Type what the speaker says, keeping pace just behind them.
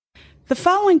The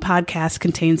following podcast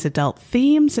contains adult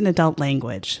themes and adult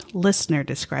language. Listener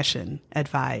discretion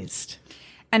advised.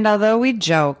 And although we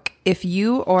joke, if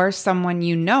you or someone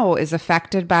you know is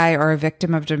affected by or a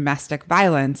victim of domestic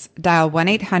violence, dial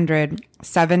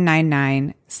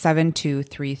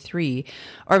 1-800-799-7233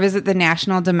 or visit the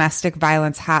National Domestic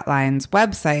Violence Hotline's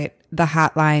website,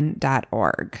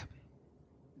 thehotline.org.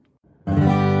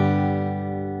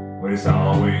 But it's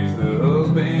always the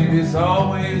husband, it's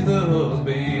always the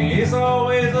husband, it's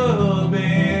always the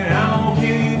husband, I'm gonna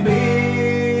kill you,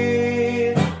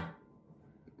 babe.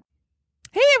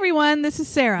 Hey everyone, this is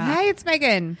Sarah. Hi, it's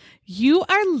Megan. You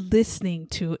are listening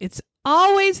to It's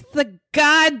Always the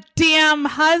Goddamn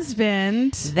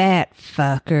Husband That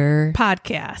fucker.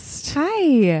 podcast.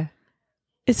 Hi.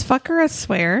 Is fucker a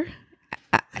swear?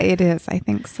 It is, I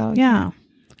think so. Yeah.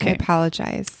 I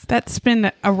apologize. That's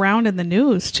been around in the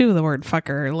news too, the word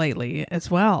fucker lately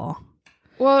as well.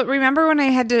 Well, remember when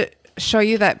I had to show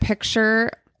you that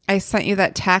picture? I sent you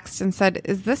that text and said,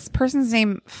 is this person's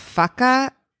name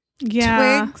Fucka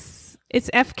Twigs?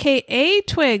 It's FKA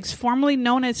Twigs, formerly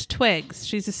known as Twigs.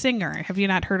 She's a singer. Have you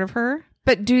not heard of her?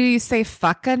 But do you say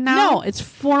Fucka now? No, it's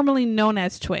formerly known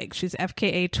as Twigs. She's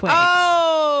FKA Twigs.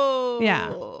 Oh!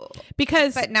 Yeah.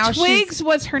 Because But now Twigs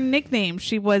was her nickname.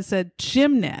 She was a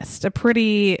gymnast, a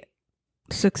pretty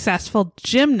successful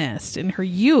gymnast in her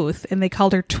youth, and they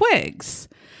called her Twigs.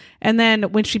 And then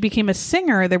when she became a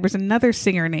singer, there was another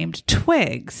singer named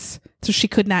Twigs. So she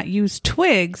could not use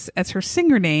Twigs as her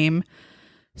singer name.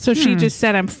 So she just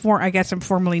said, I'm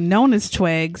formerly known as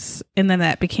Twigs. And then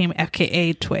that became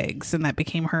FKA Twigs, and that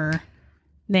became her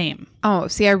name. Oh,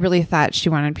 see, I really thought she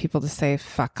wanted people to say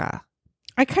Fucka.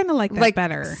 I kind of like that Like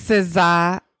better.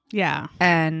 SZA Yeah.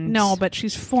 and... No, but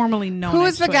she's formerly known Who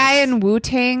as was the Twigs. guy in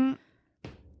Wu-Tang?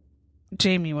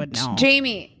 Jamie would know.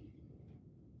 Jamie.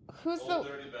 Who's the...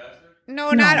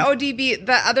 No, not ODB.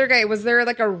 The other guy. Was there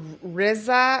like a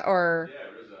RZA or... Yeah,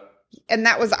 RZA. And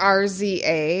that was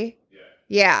RZA?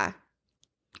 Yeah.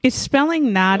 Is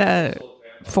spelling not a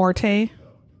forte?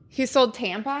 He sold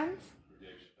tampons?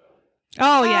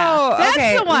 Oh, yeah. Oh, That's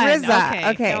okay. the one.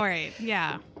 RZA. Okay. All right.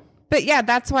 Yeah. But yeah,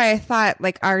 that's why I thought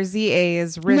like RZA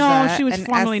is RZA. No, she was and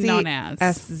formerly known as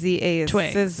SZA is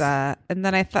Twigs. SZA. And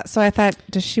then I thought,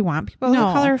 does she want people No.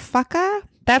 to call her Fucka?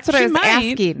 That's what I was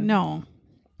asking. No.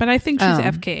 But I think she's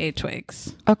FKA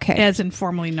Twigs. Okay. As in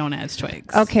formerly known as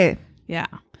Twigs. Okay. Yeah.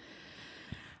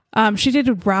 She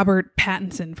did Robert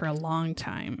Pattinson for a long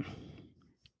time.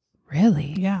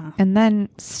 Really? Yeah. And then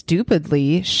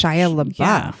stupidly, Shia LaBeouf.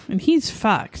 Yeah. And he's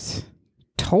fucked.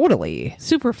 Totally.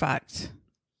 Super fucked.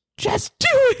 Just do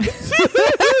it.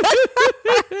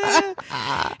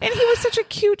 And he was such a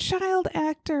cute child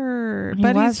actor. He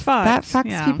But was. he's fucked. That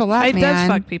fucks people up, It does man.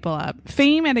 fuck people up.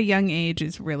 Fame at a young age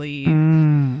is really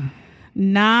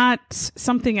not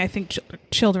something I think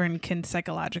children can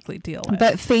psychologically deal with.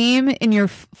 But fame in your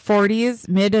 40s,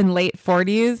 mid and late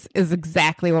 40s, is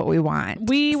exactly what we want.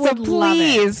 We would so love it.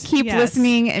 please keep Yes.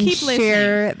 listening and Keep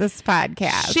share this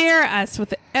podcast. Share us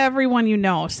with everyone you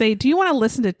know. Say, do you want to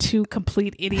listen to two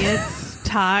complete idiots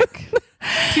talk?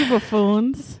 Two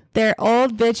buffoons? They're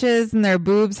old bitches and their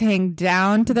boobs hang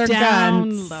down to their Down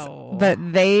guns. low. But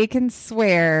they can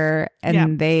swear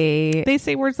and They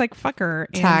say words like fucker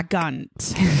and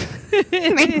gunt.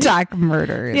 they talk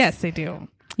murders. Yes, they do.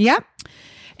 Yep.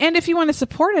 And if you want to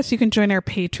support us, you can join our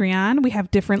Patreon. We have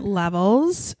different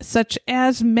levels, such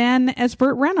as men as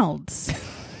Burt Reynolds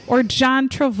or John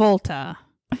Travolta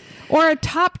or a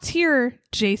top tier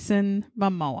Jason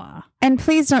Momoa. And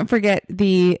please don't forget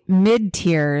the mid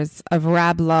tiers of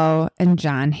Rob Lowe and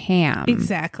John Hamm.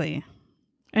 Exactly.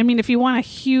 I mean, if you want a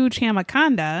huge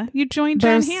hamaconda, you join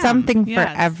John There's Hamm. something for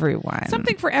Yes. everyone.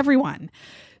 Something for everyone.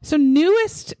 So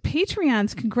newest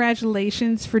Patreons,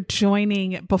 congratulations for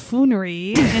joining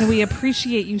Buffoonery, and we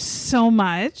appreciate you so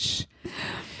much.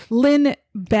 Lynn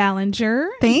Ballinger.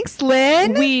 Thanks,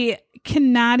 Lynn. We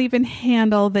cannot even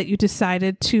handle that you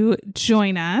decided to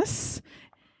join us.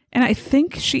 And I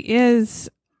think she is,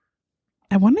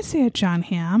 I want to say a John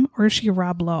Hamm, or is she a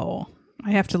Rob Lowe?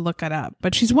 I have to look it up.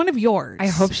 But she's one of yours. I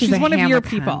hope she's a one of your Hamaconda.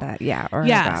 people. Yeah, or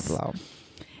Yes. a Rob Lowe.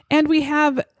 And we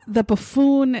have the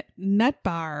buffoon nut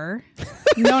bar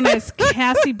known as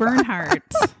Cassie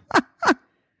Bernhardt,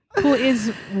 who is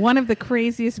one of the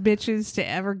craziest bitches to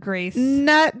ever grace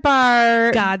Nut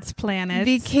Bar God's planet.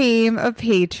 became a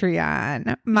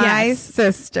Patreon. My Yes.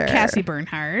 sister. Cassie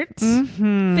Bernhardt.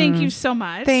 Mhm. Thank you so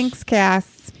much. Thanks,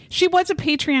 Cass. She was a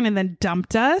Patreon and then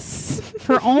dumped us.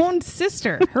 Her own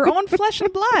sister, her own flesh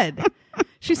and blood.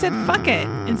 She said, fuck it,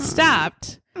 and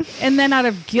stopped. And then out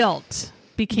of guilt,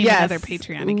 became another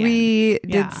Patreon again. We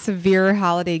did severe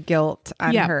holiday guilt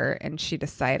on her, and she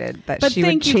decided that she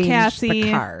would change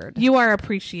the card. You are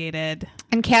appreciated.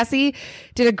 And Cassie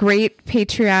did a great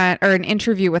Patreon or an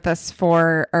interview with us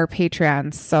for our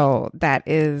Patreons. So that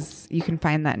is, you can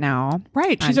find that now.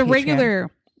 Right. She's a regular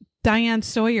Diane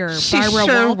Sawyer, she Barbara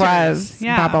sure Walters. Was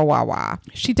Baba Wawa.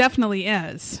 She definitely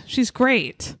is. She's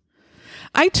great.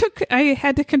 I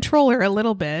had to control her a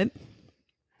little bit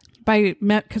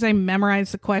because I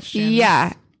memorized the questions.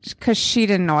 Yeah. Because she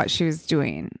didn't know what she was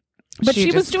doing. But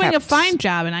she was doing a fine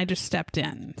job, and I just stepped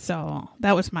in. So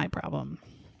that was my problem.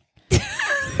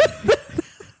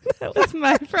 That was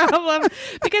my problem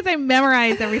because I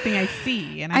memorize everything I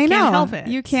see, and I can't help it.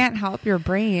 You can't help your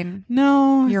brain.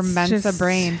 No, your Mensa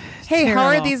brain. Hey, terrible. How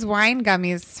are these wine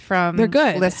gummies from? They're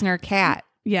good. Listener Cat.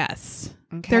 Yes,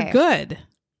 okay. They're good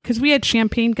because we had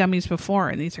champagne gummies before,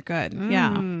 and these are good. Yeah,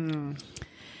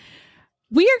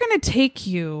 we are going to take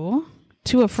you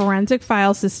to a forensic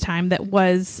files this time that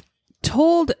was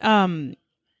told.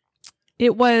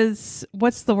 It was,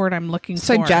 what's the word I'm looking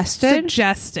for?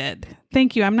 Suggested.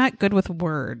 Thank you. I'm not good with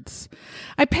words.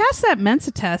 I passed that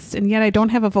Mensa test, and yet I don't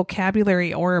have a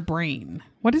vocabulary or a brain.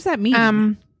 What does that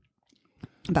mean?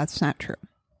 That's not true.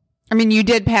 I mean, you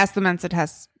did pass the Mensa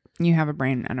test. You have a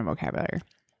brain and a vocabulary.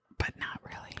 But not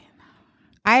really.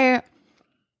 I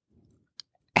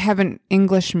have an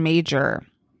English major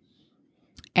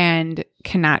and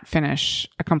cannot finish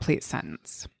a complete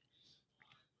sentence.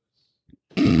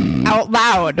 Out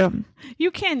loud.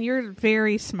 You can. You're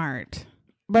very smart.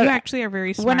 But you actually are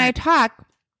very smart. When I talk,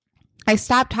 I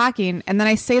stop talking and then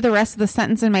I say the rest of the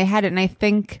sentence in my head and I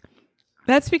think...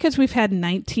 That's because we've had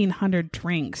 1,900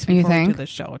 drinks before we do the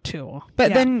show, too.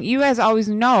 But then you guys always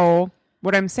know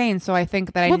what I'm saying, so I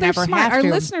think that I never have to. Our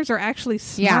listeners are actually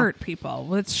smart people.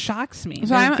 Well, it shocks me.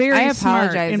 So They're very I smart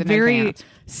apologize and in very advance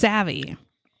savvy.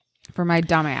 For my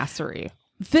dumbassery.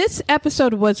 This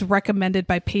episode was recommended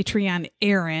by Patreon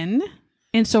Aaron,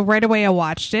 and so right away I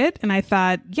watched it, and I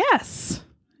thought, yes,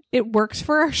 it works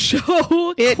for our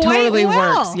show. It totally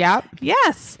works. Yep.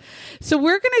 Yes. So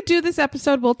we're going to do this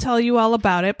episode. We'll tell you all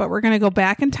about it, but we're going to go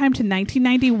back in time to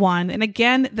 1991. And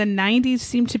again, the 90s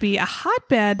seem to be a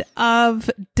hotbed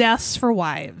of deaths for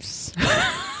wives.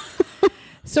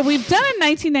 So we've done a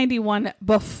 1991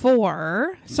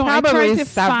 before. So I tried to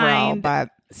find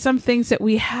some things that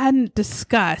we hadn't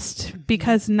discussed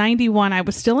because 91, I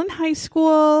was still in high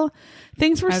school.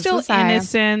 Things were still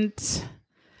innocent.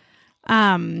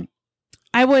 I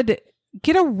would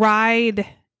get a ride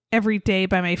every day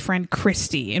by my friend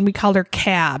Christy, and we called her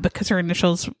Cab because her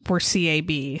initials were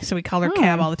CAB. So we called her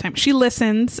Cab all the time. She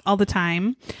listens all the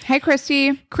time. Hi,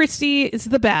 Christy. Christy is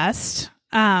the best.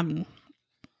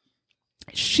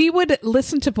 She would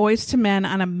listen to Boyz II Men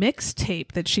on a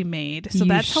mixtape that she made. So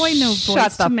that's how I know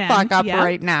Boyz II Men. Shut the fuck up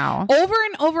right now. Over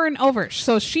and over and over.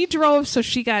 So she drove, so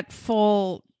she got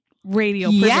full radio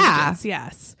privileges.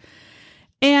 Yes.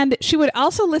 And she would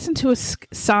also listen to a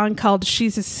song called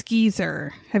She's a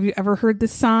Skeezer. Have you ever heard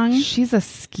this song? She's a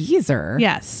Skeezer?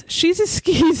 Yes. She's a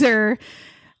Skeezer.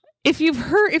 If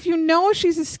you know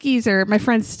She's a Skeezer, my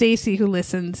friend Stacy, who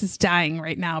listens, is dying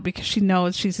right now because she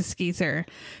knows She's a Skeezer.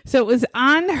 So it was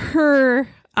on her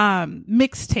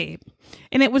mixtape,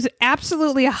 and it was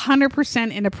absolutely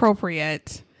 100%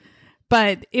 inappropriate,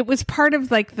 but it was part of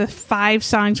like the 5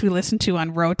 songs we listened to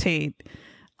on Rotate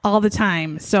all the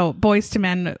time. So Boyz II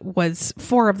Men was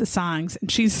 4 of the songs,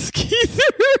 and She's a Skeezer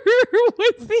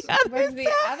was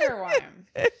the other one.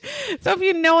 So if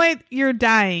you know it, you're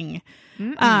dying.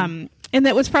 And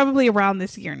that was probably around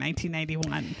this year,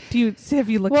 1991. Have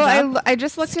you looked it up? I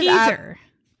just looked Skeezer. It up.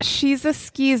 She's a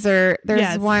Skeezer.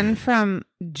 There's one from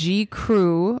G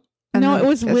Crew. No, it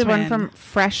was women. One from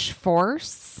Fresh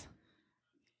Force.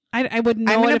 I would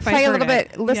know. I'm going to play a little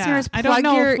bit. Listeners, plug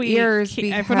your ears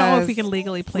because I don't know if we can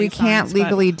legally play. We can't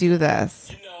legally do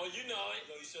this.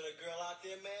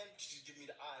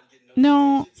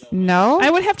 No. No? I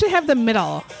would have to have the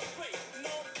middle.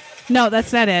 No,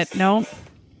 that's not it. No.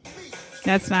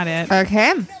 That's not it.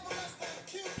 Okay.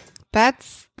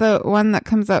 That's the one that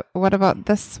comes up. What about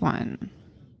this one?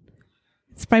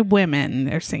 It's by women.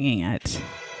 They're singing it.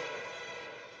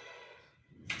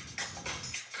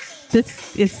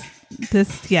 This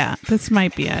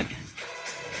might be it.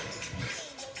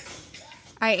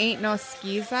 I Ain't No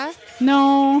Skeeza?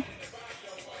 No.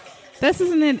 This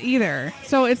isn't it either.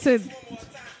 So it's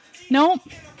nope.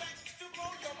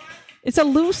 It's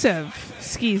Elusive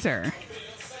Skeezer.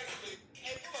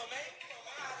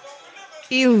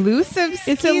 Elusive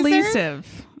Skeezer? It's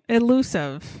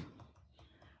elusive.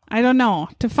 I don't know.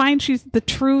 To find the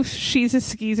true She's a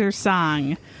Skeezer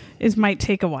song might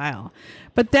take a while.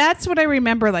 But that's what I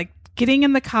remember, like getting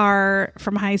in the car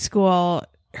from high school,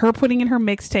 her putting in her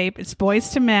mixtape. It's Boys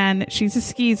to Men. She's a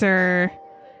skeezer,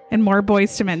 and more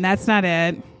Boys to Men. That's not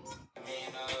it.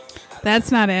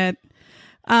 That's not it.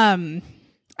 I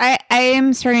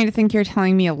am starting to think you're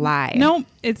telling me a lie. No,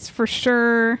 it's for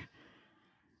sure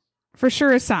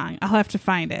a song. I'll have to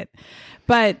find it.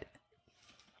 But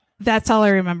that's all I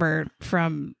remember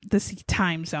from this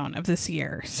time zone of this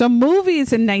year. So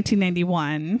movies in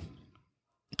 1991,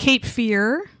 Cape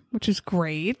Fear, which is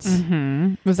great.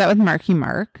 Mm-hmm. Was that with Marky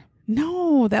Mark?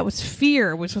 No, that was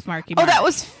Fear, was with Marky Mark. Oh, that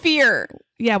was Fear.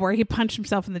 Yeah, where he punched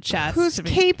himself in the chest. Who's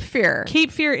Cape Fear?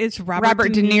 Cape Fear is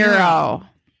Robert De Niro.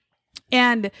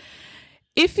 And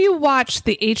if you watch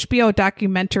the HBO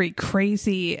documentary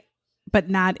Crazy But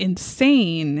Not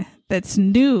Insane, that's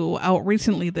new, out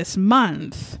recently this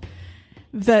month,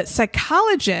 the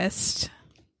psychologist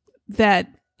that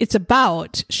it's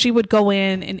about, she would go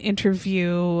in and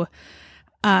interview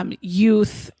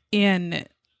youth in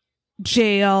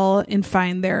jail and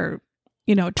find their,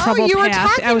 trouble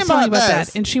past. I was telling you about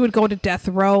that. And she would go to death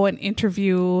row and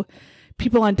interview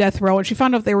people on death row, and she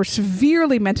found out they were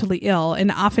severely mentally ill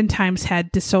and oftentimes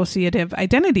had dissociative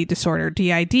identity disorder,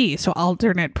 DID, so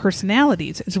alternate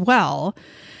personalities as well,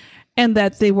 and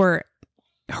that they were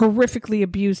horrifically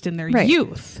abused in their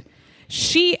youth.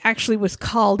 She actually was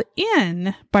called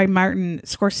in by Martin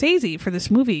Scorsese for this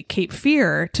movie, Cape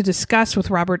Fear, to discuss with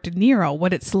Robert De Niro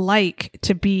what it's like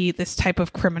to be this type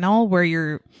of criminal where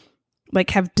you're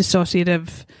like have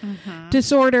dissociative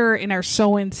disorder and are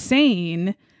so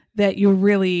insane that you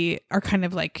really are kind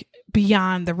of like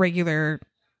beyond the regular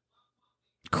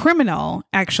criminal,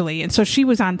 actually. And so she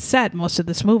was on set most of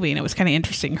this movie, and it was kind of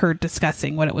interesting, her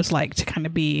discussing what it was like to kind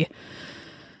of be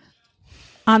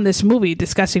on this movie,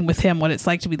 discussing with him what it's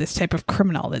like to be this type of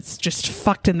criminal that's just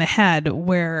fucked in the head,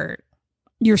 where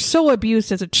you're so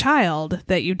abused as a child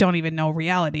that you don't even know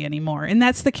reality anymore. And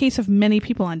that's the case of many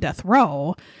people on death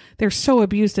row. They're so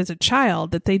abused as a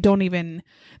child that they don't even,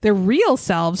 their real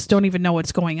selves don't even know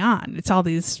what's going on. It's all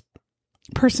these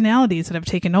personalities that have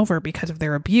taken over because of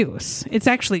their abuse. It's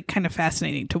actually kind of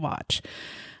fascinating to watch.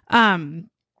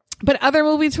 But other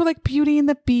movies were like Beauty and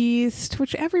the Beast,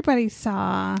 which everybody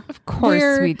saw. Of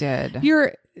course we did.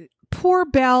 Your poor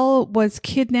Belle was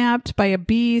kidnapped by a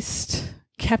beast,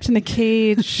 kept in a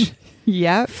cage.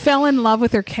 Yep. Fell in love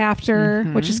with her captor,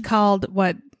 which is called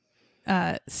what?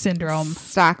 Syndrome.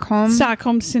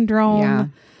 Stockholm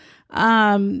syndrome.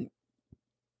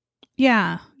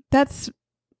 Yeah. That's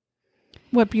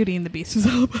what Beauty and the Beast is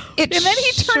all about. And then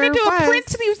he turned into a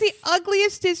prince, and he was the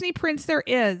ugliest Disney prince there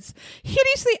is.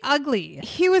 Hideously ugly.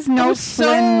 He was no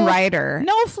Flynn Rider.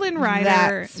 No Flynn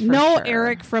Rider. No sure.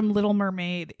 Eric from Little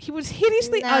Mermaid. He was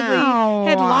hideously ugly.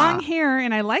 Had long hair,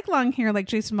 and I like long hair like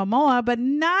Jason Momoa, but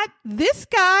not this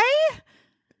guy.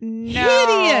 No.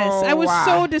 Hideous. I was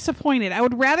so disappointed. I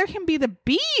would rather him be the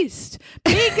Beast.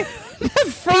 Big, the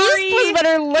furry. Beast was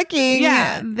better looking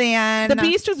than... The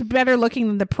Beast was better looking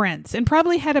than the Prince and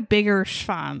probably had a bigger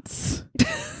schwanz.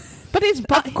 But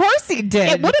of course he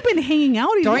did. It would have been hanging out.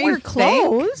 He didn't wear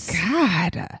clothes.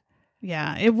 God.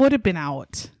 Yeah, it would have been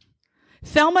out.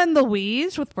 Thelma and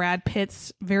Louise with Brad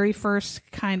Pitt's very first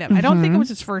kind of... I don't think it was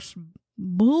his first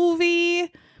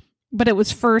movie... But it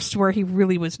was first where he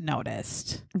really was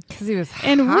noticed. Because he was hot.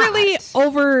 And really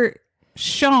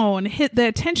overshone, hit the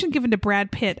attention given to Brad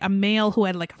Pitt, a male who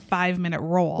had like a 5-minute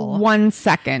role. 1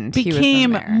 second.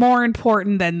 Became more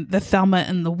important than the Thelma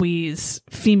and Louise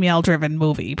female-driven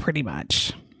movie, pretty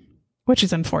much. Which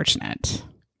is unfortunate.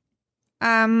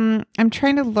 I'm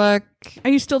trying to look. Are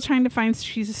you still trying to find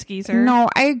She's a Skeezer? No,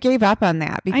 I gave up on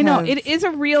that. Because I know. It is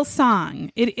a real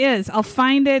song. It is. I'll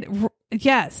find it.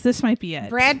 Yes, this might be it.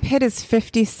 Brad Pitt is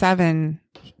 57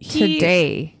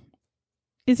 today.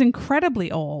 Is incredibly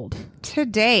old.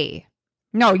 Today.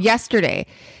 No, yesterday.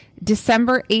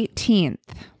 December 18th.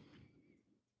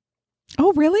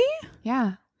 Oh, really?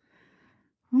 Yeah.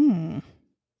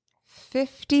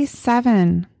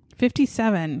 57.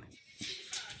 57.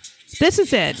 This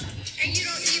is it. And you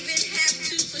don't even have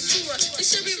to pursue her. It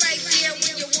should be right there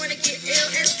when you want to get ill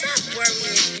and stop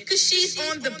worrying. Because she's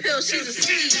on the pill. She's a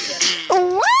skeezer.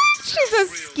 What? She's a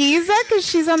skeezer because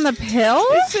she's on the pill?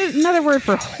 This is another word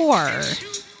for whore.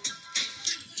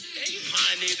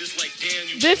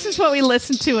 This is what we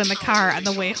listen to in the car on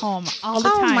the way home all the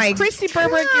time. My Christy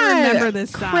Burbrick, you remember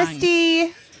this song.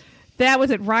 Christy. That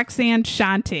was at Roxanne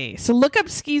Shante. So look up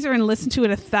Skeezer and listen to it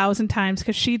 1,000 times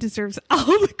because she deserves all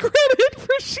the credit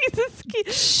for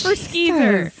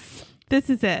Skeezer. This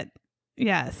is it.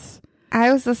 Yes.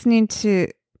 I was listening to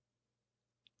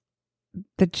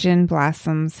the Gin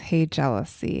Blossoms, Hey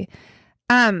Jealousy.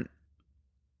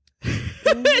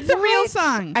 It's a real What?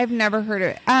 song. I've never heard of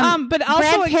it. But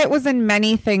also Brad Pitt was in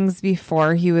many things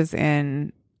before he was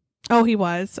in Oh, he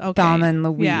was? Okay. Thelma and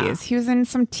Louise. Yeah. He was in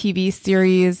some TV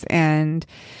series and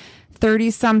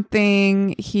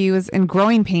 30-something. He was in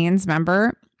Growing Pains,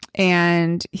 remember?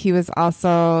 And he was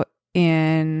also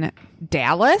in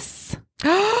Dallas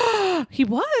He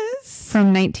was?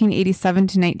 from 1987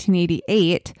 to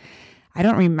 1988. I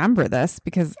don't remember this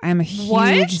because I'm a huge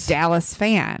What? Dallas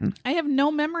fan. I have no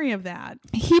memory of that.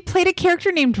 He played a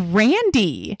character named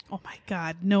Randy. Oh my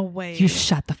God. No way. You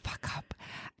shut the fuck up.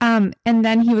 And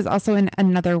then he was also in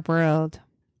Another World.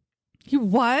 He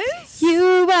was?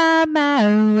 You are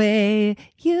my way.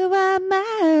 You are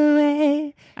my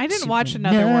way. I didn't to watch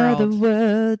Another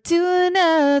World. To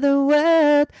another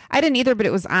world. I didn't either, but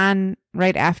it was on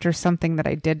right after something that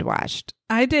I did watch.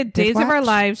 I did Days of Our watch?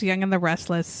 Lives, Young and the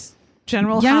Restless,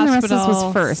 General Young and the Hospital. Restless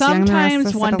was first. Young and the Sometimes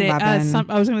Restless one at day. 11.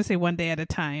 I was going to say one day at a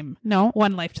time. No.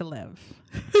 One Life to Live.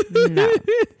 No. One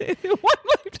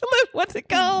Life to Live. What's it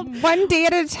called? One day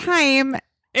at a time.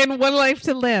 And One Life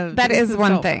to Live. That This is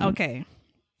one so- thing. Okay.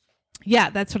 Yeah,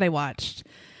 that's what I watched.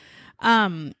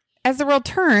 As the World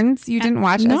Turns. You didn't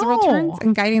watch As the World no. Turns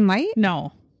and Guiding Light?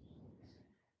 No.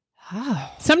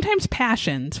 Oh. Sometimes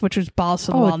Passions, which was Balls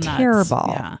to the Oh, Wall Nuts. terrible.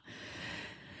 Yeah.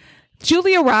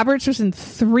 Julia Roberts was in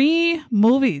 3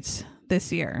 movies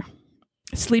this year.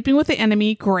 Sleeping with the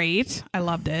Enemy, great. I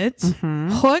loved it. Mm-hmm.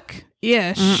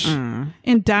 Hook-ish.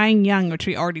 And Dying Young, which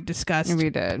we already discussed. We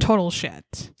did. Total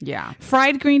shit. Yeah.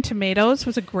 Fried Green Tomatoes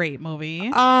was a great movie.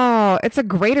 Oh, it's a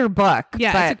greater book.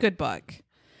 Yeah, but it's a good book.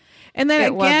 And then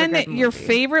It was a again, good your movie.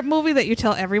 favorite movie that you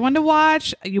tell everyone to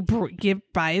watch, you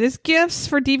buy it as gifts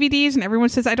for DVDs, and everyone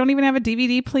says, "I don't even have a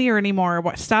DVD player anymore.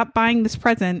 Stop buying this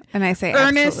present." And I say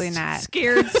Ernest, absolutely not.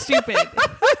 Scared Stupid.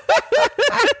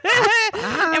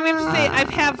 And we have to say, I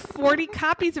have 40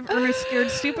 copies of Ernest Scared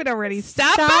Stupid already.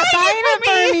 Stop buying it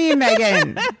for me.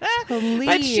 Megan. Please.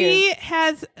 But she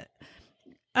has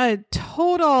a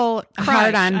total crush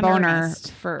hard-on boner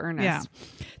Ernest. for Ernest. Yeah.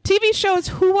 TV shows.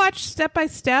 Who watched Step by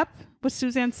Step with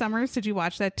Suzanne Summers? Did you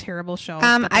watch that terrible show?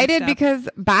 Step by I did Step? because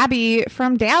Bobby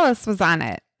from Dallas was on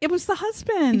it. it was the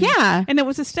husband. Yeah. And it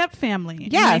was a step family.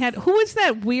 And Yes. they had, who was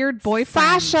that weird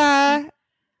boyfriend? Sasha,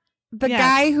 the Yes.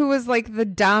 guy who was like the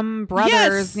dumb brother's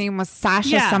Yes. name was Sasha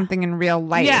Yeah. something in real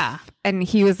life. Yeah. And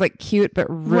he was like cute, but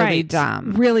really Right.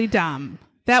 dumb. Really dumb.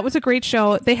 That was a great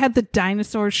show. They had the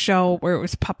dinosaurs show where it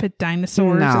was puppet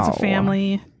dinosaurs as a No.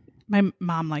 family. My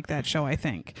mom liked that show, I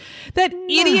think. That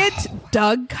idiot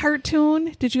Doug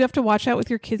cartoon. Did you have to watch that with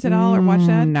your kids at all or watch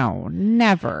that? No,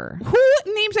 never.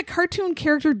 Who names a cartoon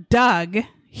character Doug?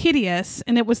 Hideous.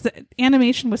 And the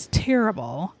animation was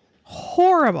terrible.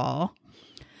 Horrible.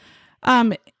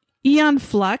 Eon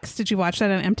Flux. Did you watch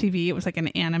that on MTV? It was like an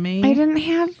anime. I didn't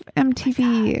have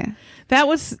MTV. That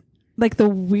was like the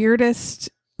weirdest,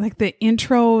 like the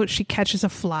intro, she catches a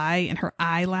fly in her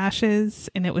eyelashes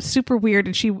and it was super weird.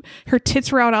 And her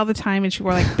tits were out all the time and she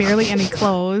wore like barely any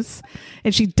clothes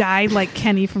and she died like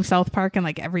Kenny from South Park in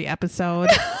like every episode.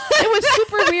 It was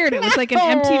super weird. It was like an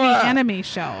MTV anime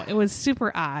show. It was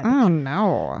super odd. Oh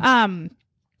no.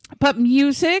 But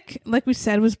music, like we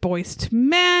said, was Boyz II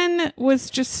Men was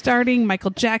just starting. Michael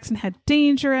Jackson had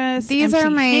Dangerous. These MC are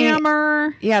my-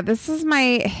 Hammer. Yeah, this is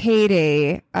my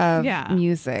heyday of Yeah.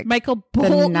 music. Michael the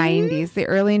Bolton. 90s, the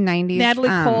early 90s. Natalie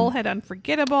Cole had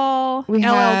Unforgettable. we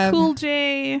LL have- Cool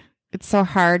J. It's So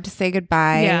Hard to Say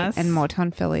Goodbye Yes. and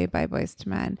Motown Philly by Boyz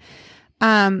II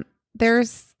Men.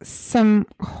 There's some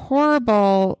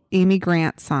horrible Amy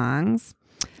Grant songs.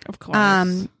 Of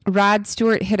course. Rod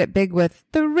Stewart hit it big with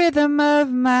The Rhythm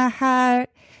of My Heart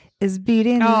is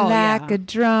Beating Oh, Like yeah. a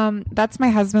Drum. That's my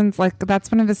husband's,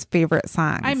 that's one of his favorite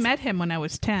songs. I met him when I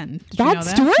was 10. Did Rod you know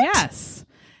that? Stewart? Yes.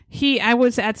 I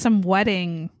was at some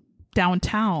wedding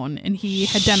downtown and he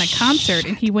had done a concert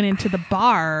and he went into the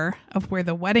bar of where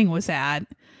the wedding was at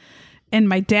and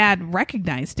my dad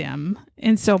recognized him.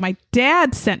 And so my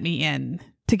dad sent me in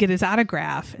to get his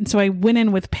autograph. And so I went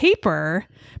in with paper,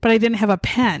 but I didn't have a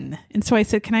pen. And so I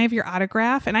said, "Can I have your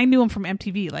autograph?" And I knew him from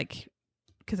MTV,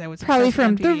 because I was Probably obsessed with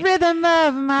from The MTV. Rhythm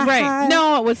of My Right. Heart.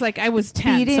 No, it was like I was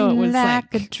 10, Beating so it was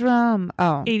like like a drum.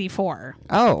 Oh. 84.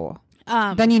 Oh.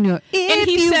 Then you knew. If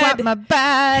he you said- want my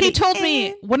body. He told me,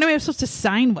 in- "What am I supposed to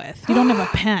sign with? You don't have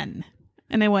a pen."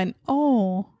 And I went,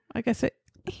 "Oh, I guess it."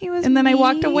 He was And then I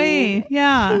walked mean. away.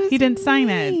 Yeah, was he didn't sign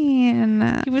it.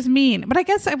 mean. He was mean. But I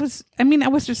guess I was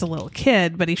just a little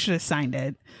kid, but he should have signed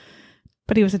it.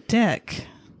 But he was a dick.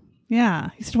 Yeah.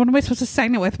 He said, "What am I supposed to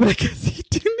sign it with?" But I guess he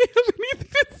didn't have anything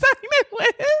to sign it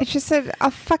with. It just said,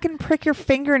 "I'll fucking prick your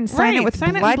finger and sign it Right, with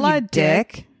sign blood, in blood, you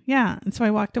dick." Yeah. And so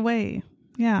I walked away.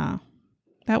 Yeah.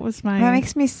 That was my. That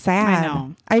makes me sad. I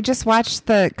know. I just watched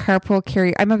the carpool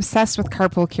karaoke. I'm obsessed with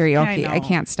carpool karaoke. I I know.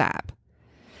 can't stop.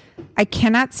 I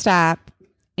cannot stop,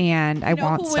 and I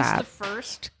won't who stop. was the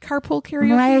first carpool karaoke?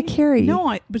 Mariah Carey. No,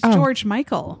 it was Oh. George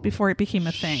Michael before it became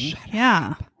a thing.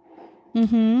 Yeah.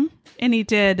 Mm-hmm. And he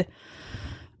did.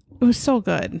 It was so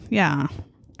good. Yeah.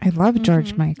 I love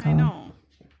George Michael. I know.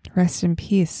 Rest in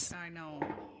peace, I know.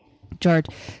 George.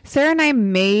 Sarah and I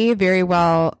may very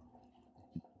well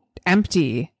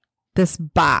empty this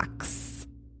box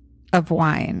of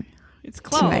wine It's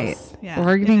close. tonight. Yeah.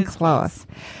 We're it getting is close.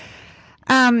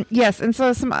 Yes, and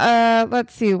so some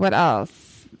let's see what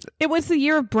else. It was the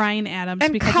year of Bryan Adams.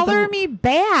 And because Color of the, Me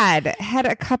Bad had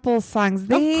a couple songs.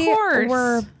 They course.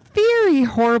 were very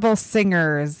horrible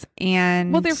singers,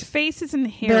 and Well, their faces and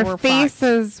hair were their fucked.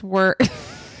 faces were.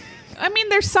 I mean,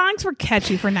 their songs were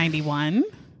catchy for 91.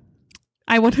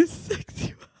 I want to sex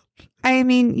you up. I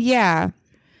mean, yeah.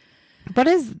 What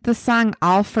is the song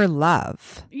 "All for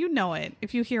Love"? You know it.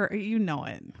 If you hear it, you know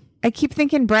it. I keep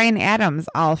thinking Bryan Adams,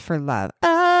 "All for Love."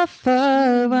 All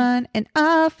for one and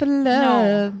all for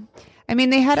love. I mean,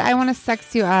 they had "I Want to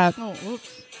Sex You Up." Oh,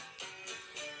 whoops.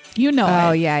 You know it.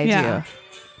 Oh, yeah, I do.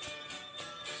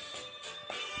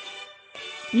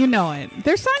 You know it.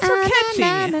 Their songs were catchy.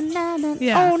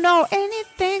 Yeah. Oh no,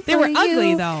 anything. They for were ugly,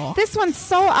 you. though. This one's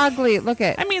so ugly. Look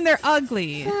at. I mean, they're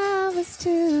ugly.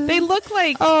 They look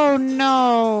like. Oh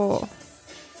no.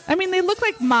 I mean, they look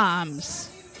like moms.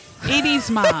 80s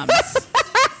moms.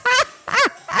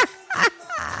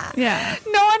 Yeah.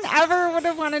 No one ever would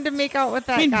have wanted to make out with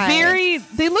that I mean, guy.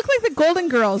 they look like the Golden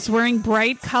Girls wearing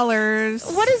bright colors.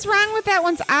 What is wrong with that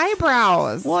one's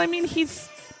eyebrows? Well, I mean, he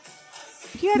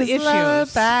had This issues.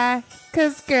 lullaby,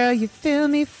 'cause girl, you fill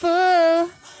me full. Oh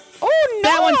no,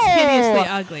 That one's hideously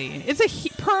ugly. It's a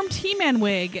permed He-Man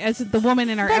wig, as the woman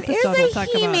in our That is episode will a talk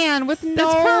He-Man with about.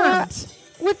 no That's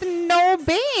permed. with no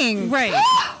bangs. Right.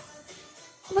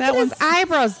 Look That at his one's-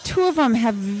 eyebrows. Two of them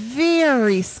have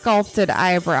very sculpted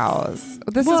eyebrows.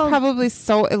 This is Well- probably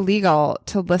so illegal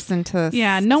to listen to.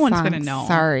 Yeah, no one's songs. gonna know.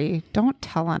 Sorry, don't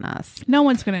tell on us. No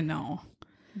one's going to know.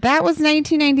 That was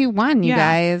 1991, you Yeah.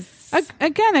 guys.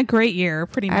 Again, a great year,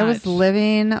 pretty much. I was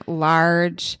living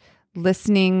large,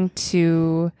 listening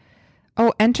to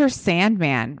Enter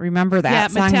Sandman. Remember that yeah,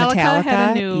 song? Metallica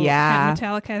had a new. Yeah,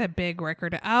 Metallica had a big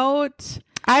record out.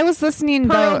 I was listening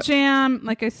Pearl to Jam,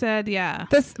 like I said, yeah.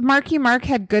 this. Marky Mark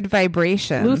had Good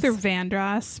Vibrations. Luther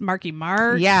Vandross, Marky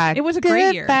Mark. Yeah, It was a Good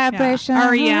great year. Vibrations. Yeah.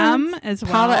 REM as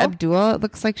well. Paula Abdul. It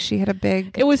looks like she had a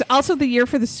big. It was also the year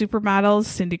for the supermodels: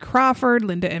 Cindy Crawford,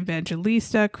 Linda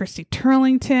Evangelista, Christy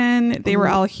Turlington. They were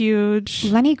all huge.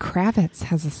 Lenny Kravitz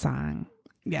has a song.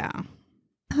 Yeah.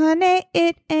 Honey,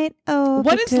 it ain't over.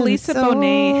 What does till Lisa it's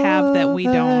Bonet have that we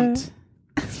over. don't?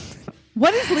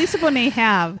 What does Lisa Bonet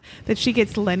have that she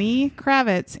gets Lenny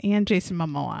Kravitz and Jason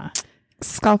Momoa?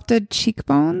 Sculpted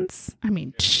cheekbones. I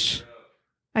mean,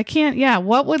 I can't. Yeah.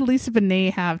 What would Lisa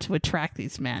Bonet have to attract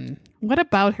these men? What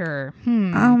about her?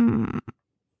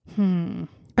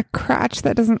 A crotch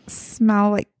that doesn't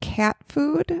smell like cat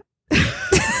food.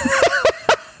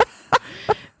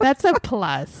 That's a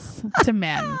plus to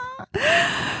men.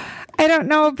 I don't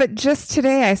know, but just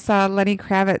today I saw Lenny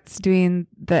Kravitz doing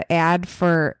the ad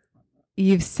for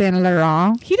Yves Saint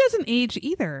Laurent. He doesn't age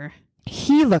either.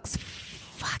 He looks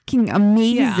fucking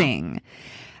amazing.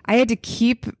 I had to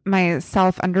keep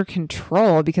myself under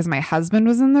control because my husband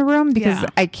was in the room because Yeah.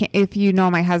 I can't, if you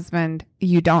know my husband,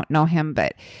 you don't know him,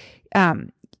 but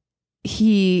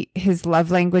his love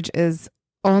language is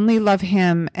only love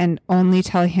him and only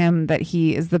tell him that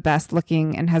he is the best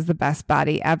looking and has the best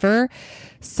body ever.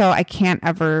 So I can't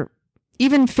ever,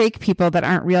 even fake people that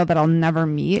aren't real that I'll never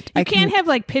meet. You can't have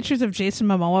like pictures of Jason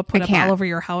Momoa put I up can't. all over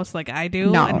your house like I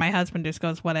do. No. And my husband just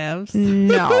goes, whatevs.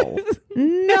 No.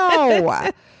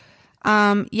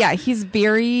 Yeah, he's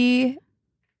very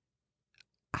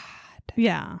odd.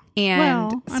 Yeah.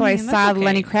 And Well, so I mean, saw that's okay.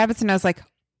 Lenny Kravitz and I was like,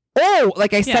 oh,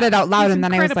 like I said Yeah, it out loud he's and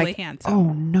then I was incredibly like, handsome. oh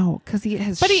no, because he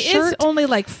has But he shirt. is only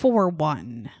like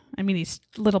 4'1". I mean, he's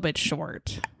a little bit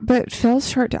short. But Phil's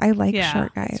short. I like Yeah,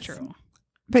 short guys. that's true.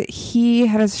 But he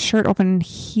had his shirt open and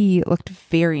he looked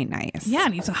very nice. Yeah,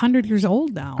 and he's 100 years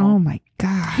old now. Oh my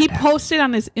God. He posted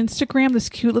on his Instagram this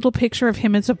cute little picture of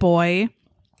him as a boy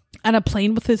on a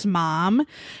plane with his mom.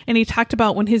 And he talked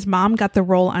about when his mom got the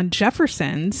role on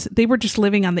Jeffersons, they were just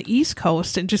living on the East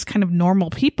Coast and just kind of normal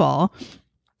people.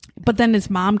 But then his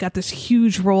mom got this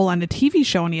huge role on a TV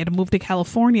show and he had to move to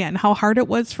California, and how hard it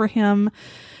was for him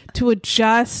to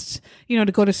adjust, to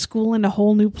go to school in a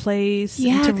whole new place.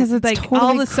 Yeah, because it's totally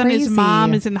all of a sudden his crazy.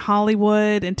 mom is in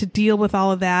Hollywood, and to deal with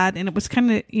all of that. And it was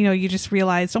kind of, you just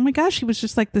realized, oh my gosh, he was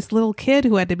just like this little kid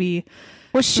who had to be.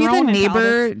 Was she the thrown into all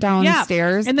neighbor this.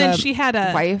 downstairs? Yeah. And then the she had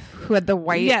a wife who had the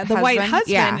white white husband.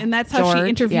 Yeah. And that's how George, she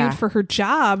interviewed yeah. for her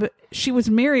job. She was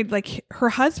married, like her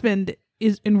husband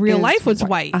is in real life was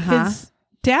white. His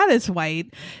dad is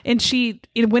white. And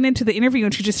it went into the interview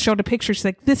and she just showed a picture. She's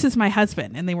like, this is my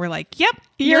husband. And they were like, yep,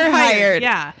 you're hired.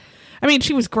 Yeah. I mean,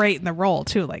 she was great in the role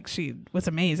too. Like she was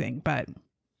amazing, but.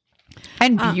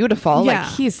 And beautiful. yeah,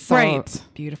 like he's so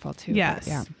beautiful too. Yes. But,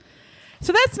 yeah.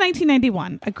 So that's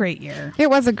 1991. A great year. It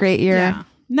was a great year. Yeah.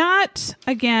 Not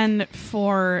again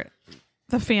for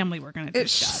the family we're going to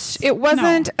discuss. It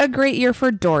wasn't a great year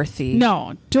for Dorothy.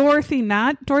 No, Dorothy,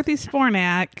 not Dorothy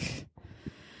Spornak,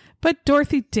 but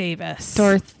Dorothy Davis.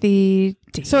 So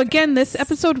again, this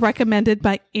episode recommended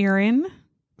by Aaron,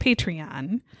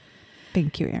 Patreon.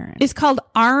 Thank you, Aaron. Is called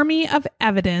Army of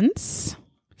Evidence,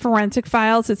 Forensic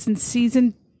Files. It's in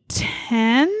season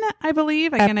 10, I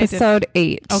believe. Again, episode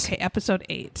 8. Okay, episode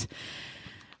 8.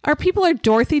 Our people are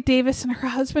Dorothy Davis and her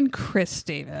husband, Chris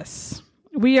Davis.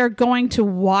 We are going to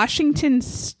Washington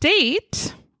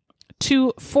State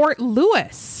to Fort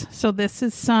Lewis. So this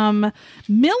is some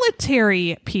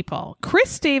military people.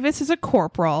 Chris Davis is a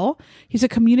corporal. He's a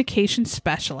communication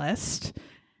specialist.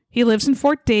 He lives in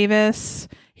Fort Davis.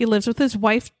 He lives with his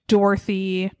wife,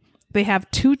 Dorothy. They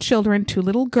have 2 children, 2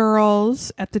 little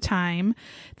girls at the time.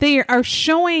 They are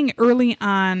showing early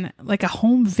on like a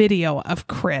home video of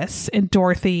Chris and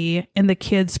Dorothy and the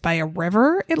kids by a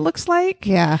river, it looks like.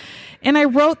 Yeah. And I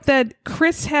wrote that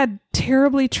Chris had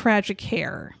terribly tragic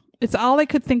hair. It's all I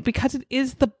could think because it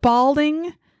is the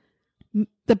balding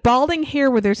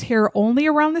hair where there's hair only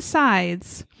around the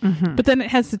sides, but then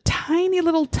it has the tiny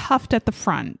little tuft at the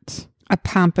front. A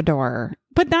pompadour.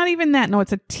 But not even that. No,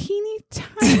 it's a teeny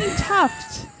tiny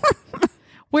tuft.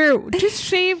 Where just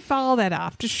shave all that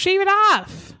off. Just shave it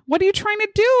off. What are you trying to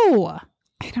do?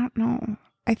 I don't know.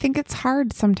 I think it's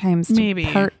hard sometimes to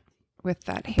part with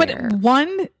that hair. But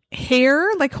one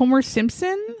hair, like Homer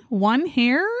Simpson, one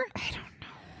hair? I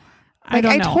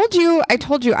don't know. I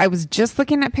told you I was just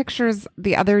looking at pictures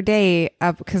the other day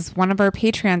of, because one of our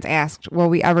patrons asked, will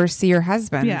we ever see your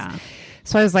husband? Yeah.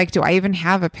 So I was like, do I even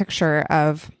have a picture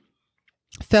of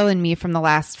Phil and me from the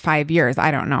last 5 years?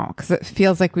 I don't know, because it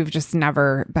feels like we've just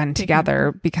never been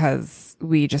together because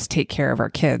we just take care of our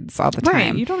kids all the time.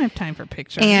 Right. You don't have time for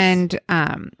pictures. And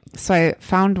so I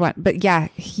found one. But yeah,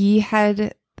 he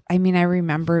had, I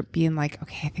remember it being like,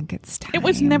 okay, I think it's time. It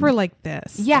was never like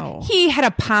this. Yeah. So. He had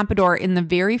a pompadour in the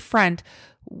very front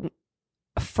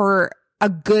for a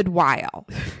good while.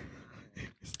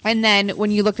 And then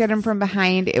when you looked at him from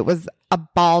behind, it was a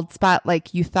bald spot,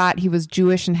 like you thought he was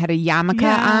Jewish and had a yarmulke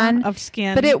on. Of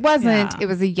skin. But it wasn't. Yeah. It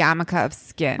was a yarmulke of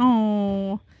skin.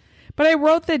 Oh. But I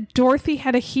wrote that Dorothy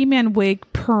had a He-Man wig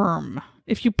perm.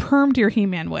 If you permed your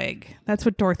He-Man wig, that's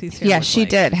what Dorothy's hair was she like.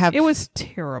 did have. It was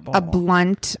terrible. A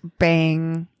blunt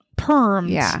bang.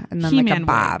 Permed. Yeah. And then He-Man like a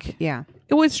bob. wig. Yeah.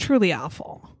 It was truly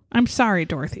awful. I'm sorry,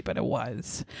 Dorothy, but it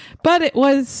was. But it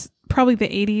was probably the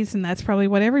 80s, and that's probably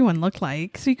what everyone looked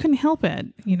like. So you couldn't help it.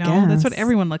 That's what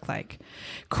everyone looked like.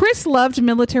 Chris loved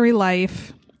military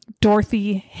life.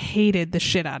 Dorothy hated the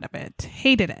shit out of it.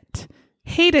 Hated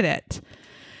it.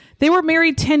 They were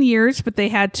married 10 years, but they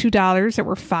had 2 daughters that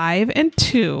were 5 and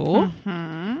 2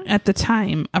 at the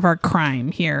time of our crime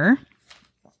here.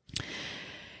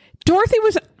 Dorothy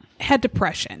had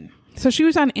depression. So she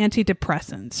was on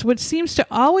antidepressants, which seems to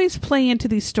always play into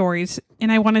these stories.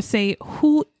 And I want to say,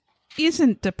 who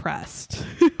isn't depressed?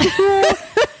 Who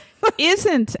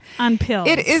isn't on pills?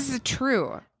 It is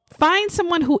true. Find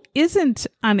someone who isn't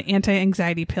on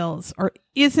anti-anxiety pills or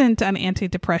isn't on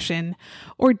antidepressant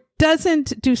or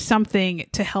doesn't do something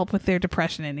to help with their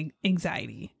depression and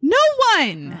anxiety. No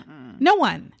one. No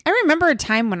one. I remember a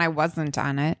time when I wasn't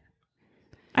on it.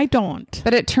 I don't.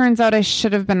 But it turns out I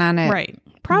should have been on it. Right.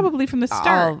 Probably from the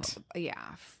start.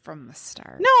 From the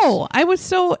start. No,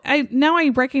 now I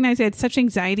recognize I had such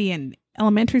anxiety in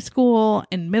elementary school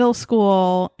and middle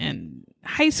school and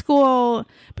high school,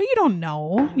 but you don't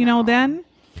know, then.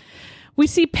 We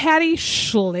see Patty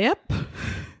Schlip.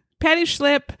 Patty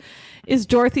Schlip is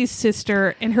Dorothy's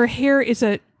sister, and her hair is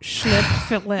a Schlip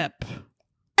flip.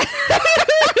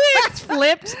 It's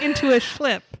flipped into a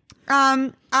Schlip.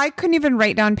 I couldn't even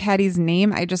write down Patty's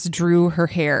name. I just drew her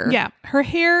hair. Yeah. Her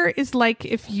hair is like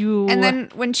if you... And then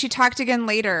when she talked again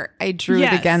later, I drew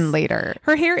it again later.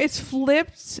 Her hair is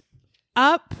flipped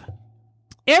up.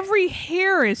 Every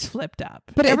hair is flipped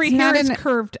up. But every it's hair not is in-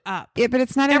 curved up. Yeah, but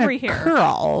it's not Every in a hair.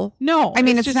 curl. No. I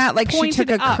mean, it's just not like she took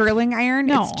pointed a up. curling iron.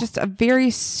 No. It's just a very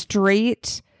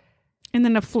straight And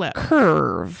then a flip.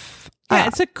 curve. Yeah, up.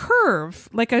 it's a curve,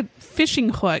 like a fishing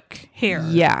hook hair.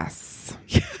 Yes.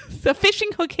 The fishing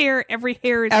hook hair, every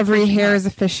hair is Every a fishing hair hook, is a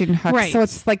fishing hook. Right. So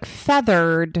it's like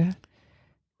feathered,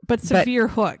 but severe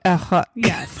hook. a hook.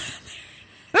 Yes.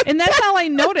 And that's all I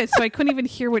noticed, so I couldn't even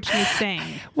hear what she was saying.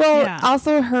 Well, Yeah.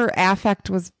 also her affect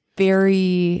was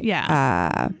very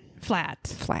Flat.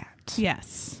 flat.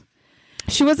 Yes.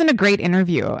 She wasn't a great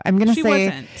interview. I'm going to She say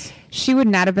wasn't. she would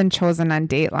not have been chosen on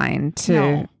Dateline to.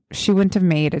 No. She wouldn't have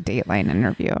made a Dateline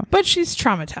interview. But she's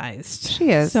traumatized. She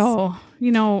is. So,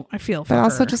 I feel for But her.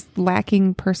 also just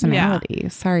lacking personality.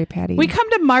 Sorry, Patty. We come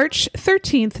to March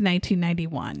 13th,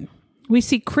 1991. We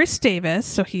see Chris Davis,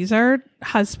 so he's our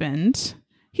husband.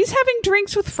 He's having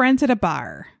drinks with friends at a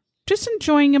bar, just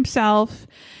enjoying himself.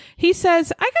 He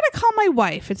says, I gotta call my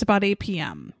wife. It's about 8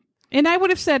 p.m. And I would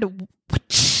have said,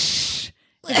 if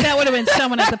that would have been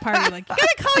someone at the party, like, you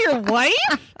gotta call your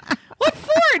wife? What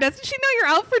for? Doesn't she know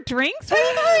you're out for drinks? Why do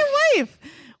you call your wife?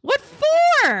 What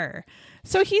for?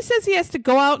 So he says he has to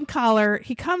go out and call her.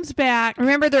 He comes back.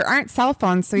 Remember, there aren't cell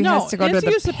phones, so he has to go to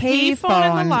the use the pay payphone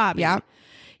in the phone. lobby. Yep.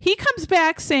 He comes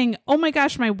back saying, oh my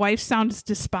gosh, my wife sounds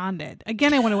despondent.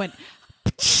 Again, I would have went,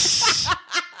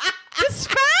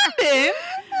 despondent?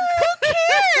 Who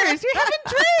cares? You're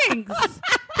having drinks.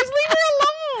 Just leave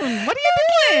her alone. What are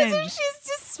you doing? She's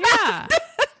just Yeah.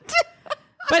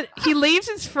 But he leaves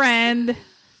his friend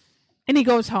and he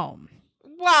goes home.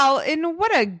 Well, and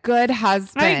what a good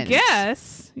husband. I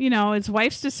guess, his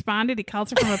wife's despondent. He calls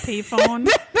her from a payphone.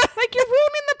 Like, you're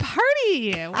ruining the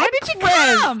party. Why did you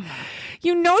Chris. come?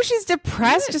 You know she's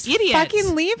depressed. You're Just an idiot.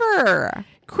 fucking leave her.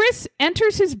 Chris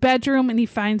enters his bedroom and he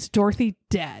finds Dorothy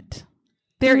dead.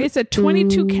 There is a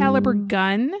 22 caliber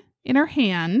gun in her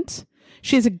hand.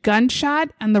 She has a gunshot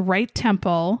on the right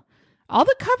temple. All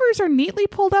the covers are neatly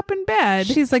pulled up in bed.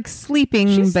 She's like sleeping,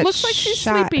 She but looks like she's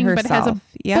shot sleeping, but has a herself.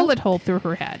 Yep. bullet hole through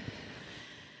her head.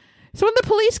 So when the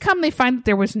police come, they find that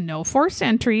there was no forced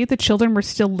entry. The children were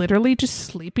still literally just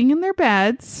sleeping in their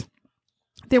beds.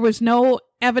 There was no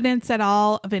evidence at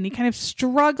all of any kind of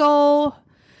struggle.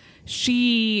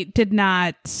 She did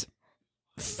not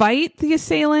fight the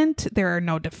assailant. There are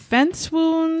no defense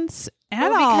wounds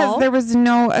at all. Because there was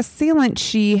no assailant.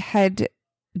 She had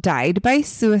died by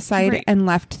suicide Right. and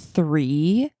left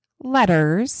 3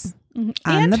 letters Mhm.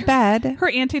 on And the bed. her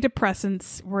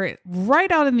antidepressants were right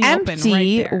out in the Empty. open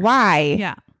right there. Why?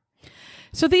 Yeah.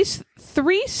 So these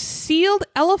 3 sealed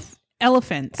envelopes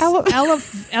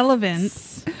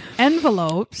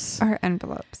Our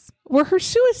envelopes. were her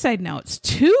suicide notes.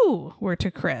 2 were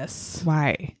to Chris.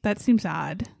 Why? That seems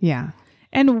odd. Yeah.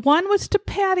 And 1 was to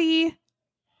Patty,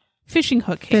 fishing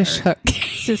hook hair, Fish hook.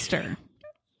 sister.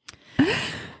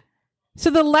 So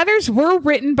the letters were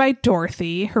written by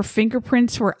Dorothy. Her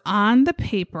fingerprints were on the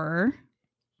paper.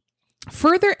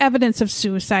 Further evidence of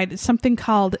suicide is something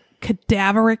called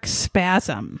cadaveric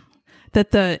spasm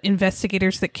that the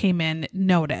investigators that came in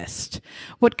noticed.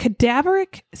 What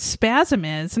cadaveric spasm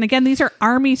is, and again, these are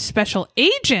Army special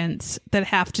agents that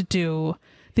have to do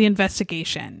the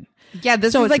investigation. Yeah,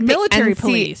 this So is it's like military the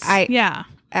police. Yeah.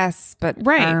 S, but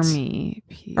Right. Army.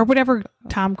 Or whatever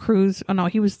Tom Cruise. Oh, no,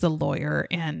 he was the lawyer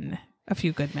in A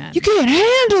Few Good Men. You can't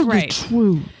handle Right. the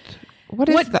truth. What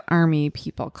is What- the Army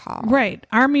people call? Right.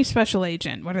 Army special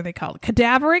agent. What are they called?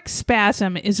 Cadaveric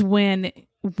spasm is when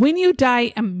you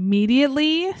die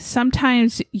immediately,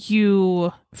 sometimes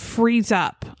you freeze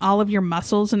up. All of your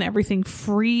muscles and everything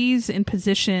freeze in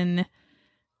position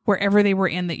wherever they were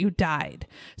in that you died.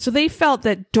 So they felt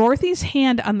that Dorothy's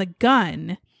hand on the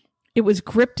gun, it was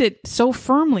gripped it so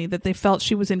firmly that they felt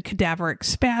she was in cadaveric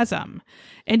spasm.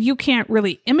 And you can't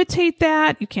really imitate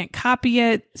that. You can't copy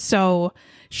it. So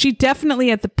she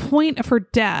definitely, at the point of her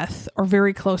death, or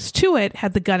very close to it,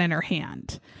 had the gun in her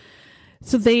hand.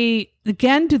 So they,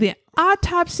 again, do the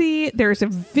autopsy. There's a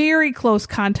very close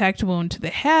contact wound to the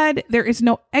head. There is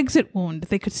no exit wound.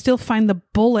 They could still find the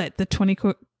bullet, the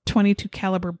 22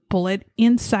 caliber bullet,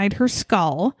 inside her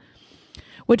skull,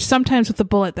 which sometimes with a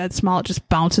bullet that small, it just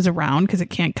bounces around because it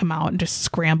can't come out and just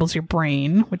scrambles your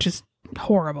brain, which is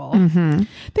horrible. Mm-hmm.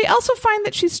 They also find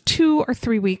that she's 2 or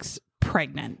 3 weeks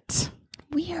pregnant.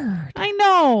 Weird. I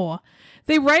know.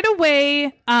 They right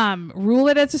away rule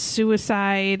it as a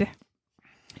suicide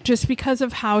just because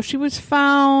of how she was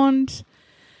found.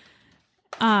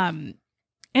 And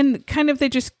kind of they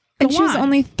just go And she was on.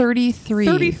 only 33.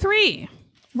 33.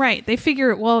 Right. They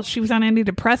figure, well, she was on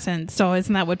antidepressants, so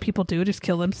isn't that what people do? Just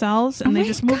kill themselves? And they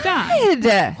just moved on.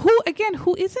 God.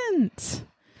 Who isn't?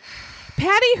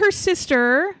 Patty, her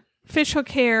sister, Fishhook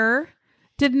Hair,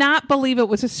 did not believe it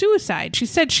was a suicide. She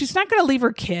said she's not going to leave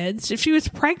her kids. If she was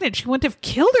pregnant, she wouldn't have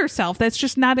killed herself. That's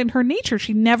just not in her nature.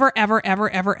 She never, ever, ever,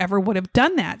 ever, ever would have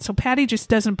done that. So Patty just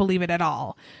doesn't believe it at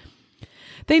all.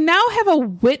 They now have a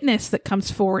witness that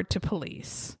comes forward to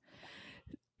police.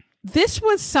 This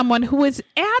was someone who was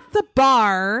at the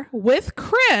bar with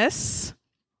Chris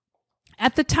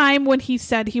at the time when he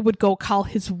said he would go call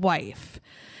his wife.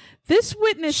 This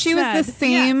witness She was the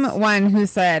same one who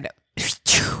said,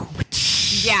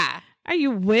 yeah. Are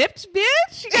you whipped,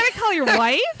 bitch? You gotta call your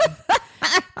wife?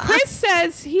 Chris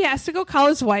says he has to go call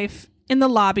his wife in the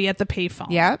lobby at the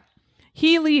payphone. Yep.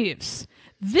 He leaves.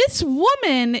 This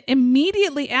woman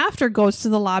immediately after goes to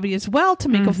the lobby as well to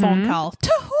make a phone call.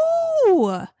 To who?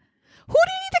 Who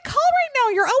do you need to call right now?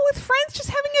 You're out with friends just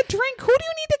having a drink. Who do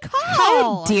you need to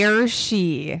call? How dare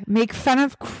she make fun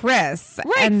of Chris?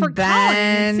 Right, and for calling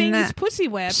and saying then he's pussy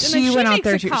whipped. she And then she went out makes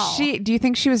there a to. call. Do you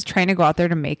think she was trying to go out there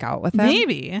to make out with him?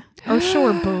 Maybe. Or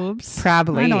show her boobs.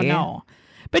 Probably. I don't know.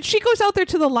 But she goes out there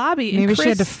to the lobby. And Maybe she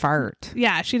had to Chris- fart.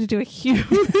 Yeah, she had to do a huge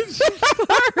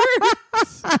fart.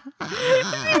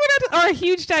 Or a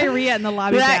huge diarrhea in the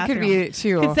lobby That bathroom. could be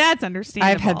too. Because that's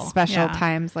understandable. I've had special Yeah.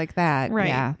 times like that. Right.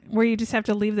 Yeah. Where you just have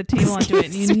to leave the table and do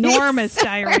it in enormous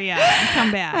diarrhea and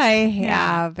come back. I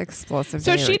Yeah. have explosive.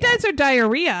 So she diarrhea. does her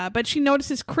diarrhea, but she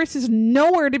notices Chris is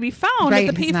nowhere to be found Right,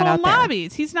 at the he's not payphone out there.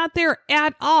 lobbies. He's not there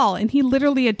at all. And he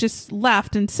literally had just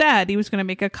left and said he was going to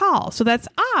make a call. So that's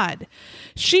odd.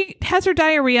 She has her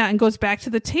diarrhea and goes back to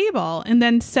the table and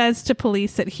then says to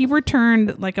police that he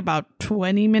returned like about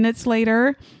 20 minutes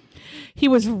later. He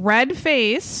was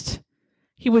red-faced.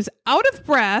 He was out of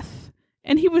breath.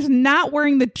 And he was not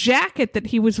wearing the jacket that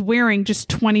he was wearing just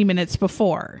 20 minutes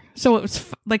before. So it was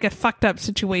like a fucked up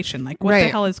situation. Like, what the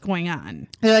Right. hell is going on?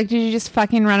 They're like, did you just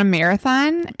fucking run a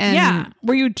marathon? And Yeah.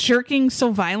 Were you jerking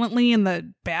so violently in the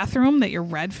bathroom that you're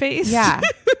red-faced? Yeah.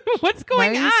 What's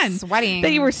going Why are you on? sweating?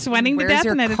 That you were sweating to Where's death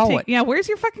your and had to coat? take. Yeah, where's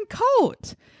your fucking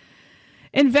coat?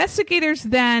 Investigators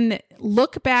then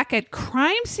look back at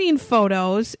crime scene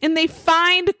photos and they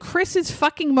find Chris's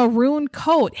fucking maroon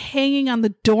coat hanging on the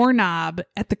doorknob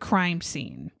at the crime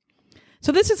scene.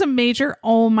 So this is a major,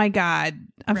 oh my God,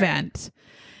 event.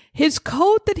 His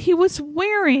coat that he was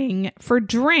wearing for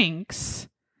drinks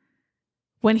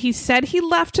when he said he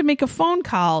left to make a phone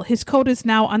call, his coat is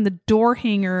now on the door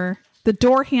hanger, the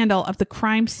door handle of the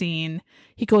crime scene.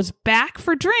 He goes back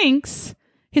for drinks.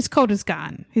 His coat is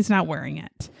gone. He's not wearing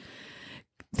it.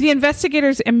 The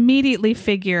investigators immediately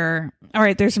figure, all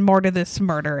right, there's more to this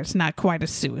murder. It's not quite a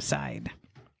suicide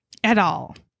at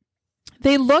all.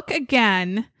 They look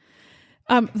again.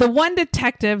 The one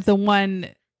detective, the one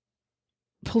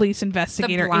police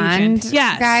investigator blonde agent,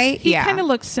 yes, guy? he Yeah. kind of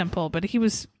looks simple, but he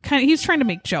was trying to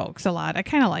make jokes a lot. I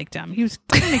kind of liked him. He was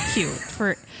kind of cute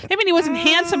for. I mean, he wasn't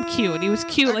handsome cute. He was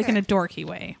cute like in a dorky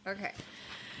way. Okay.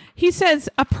 He says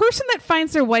a person that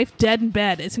finds their wife dead in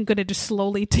bed isn't going to just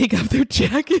slowly take off their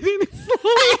jacket and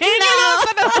slowly hang it up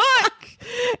on a hook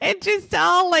and just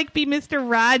all like be Mr.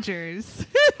 Rogers.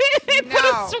 Put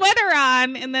a sweater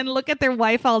on and then look at their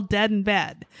wife all dead in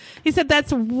bed. He said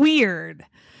that's weird.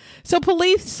 So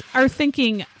police are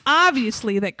thinking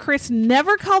obviously that Chris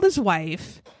never called his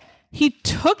wife. He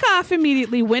took off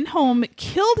immediately, went home,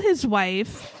 killed his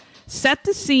wife, set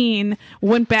the scene,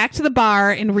 went back to the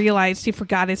bar, and realized he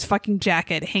forgot his fucking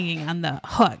jacket hanging on the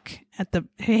hook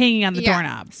hanging on the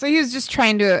doorknob. So he was just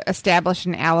trying to establish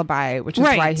an alibi, which is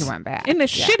why he went back. And a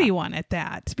shitty one at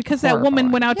that, because that Horrible woman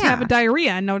one. went out to Yeah. have a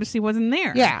diarrhea and noticed he wasn't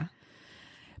there. Yeah.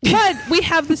 But we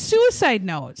have the suicide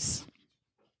notes.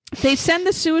 They send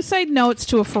the suicide notes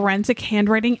to a forensic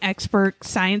handwriting expert,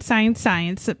 science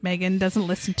that Megan doesn't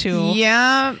listen to.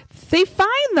 Yeah. They find,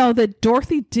 though, that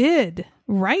Dorothy did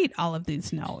write all of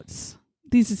these notes.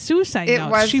 These suicide It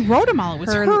notes. was She wrote them all. It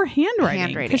was her handwriting.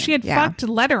 handwriting, Because she had yeah. fucked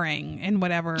lettering and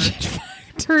whatever.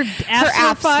 her F's, Her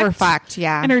F's were fucked,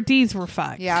 yeah. And her D's were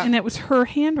fucked. Yeah. And it was her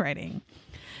handwriting.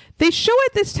 They show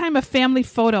at this time a family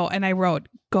photo, and I wrote,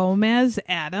 Gomez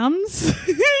Adams.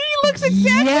 He looks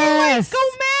exactly Yes.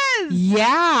 like Gomez.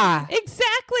 Yeah.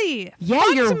 Exactly. Yeah,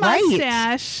 Fucked you're right.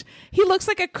 mustache. He looks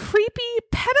like a creepy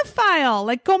pedophile,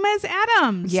 like Gomez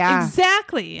Adams. Yeah.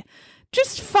 Exactly.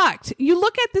 Just fucked. You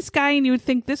look at this guy and you would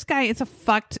think this guy is a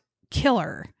fucked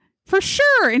killer. For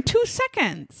sure, in 2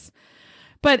 seconds.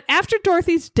 But after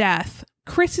Dorothy's death,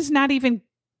 Chris is not even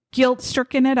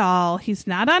guilt-stricken at all. He's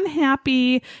not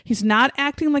unhappy. He's not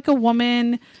acting like a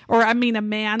woman, or I mean a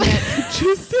man that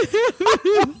just...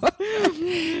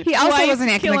 He also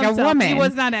wasn't acting like a woman. He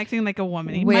was not acting like a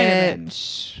woman. He might have been.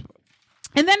 Which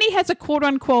And then he has a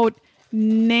quote-unquote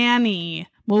nanny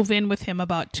move in with him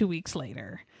about 2 weeks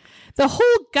later. The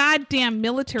whole goddamn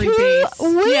military base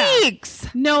 2 weeks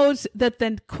knows that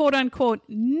the quote unquote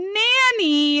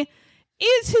nanny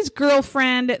is his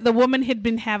girlfriend, the woman he'd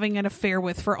been having an affair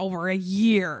with for over a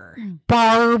year.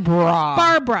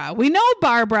 Barbara. We know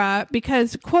Barbara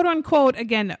because, quote unquote,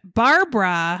 again,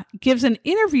 Barbara gives an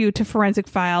interview to Forensic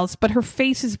Files, but her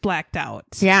face is blacked out.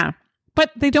 Yeah.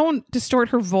 But they don't distort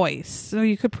her voice. So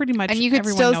you could pretty much... And you could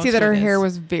still see that her hair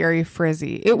was very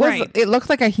frizzy. It was. Right. It looked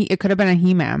like it could have been a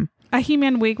He-Man. A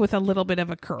He-Man wig with a little bit of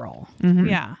a curl. Mm-hmm.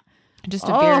 Yeah. Just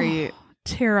a very...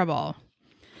 Terrible.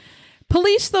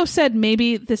 Police, though, said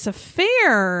maybe this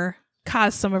affair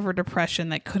caused some of her depression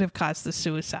that could have caused the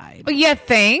suicide. You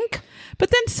think?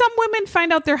 But then some women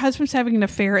find out their husband's having an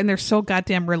affair and they're so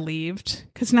goddamn relieved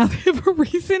because now they have a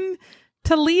reason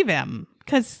to leave him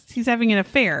because he's having an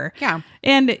affair. Yeah.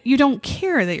 And you don't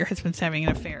care that your husband's having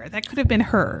an affair. That could have been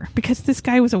her because this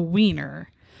guy was a wiener.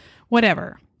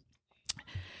 Whatever.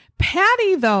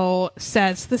 Patty, though,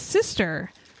 says, the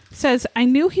sister says, I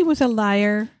knew he was a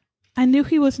liar. I knew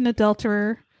he was an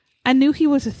adulterer. I knew he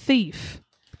was a thief.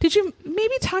 Did you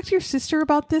maybe talk to your sister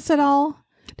about this at all?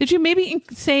 Did you maybe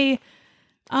say,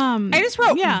 I just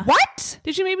wrote, what?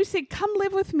 Did you maybe say, come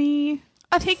live with me?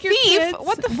 Take your thief? kids?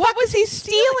 What the fuck was he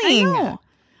stealing? I know.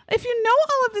 If you know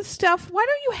all of this stuff, why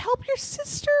don't you help your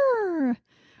sister?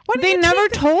 Why don't They you never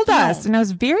take told No. us, and I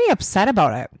was very upset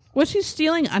about it. Was he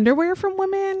stealing underwear from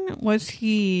women? What was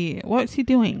he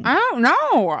doing? I don't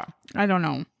know. I don't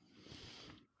know.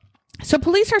 So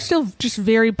police are still just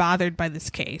very bothered by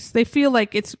this case. They feel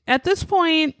like it's at this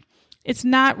point, it's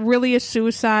not really a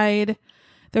suicide.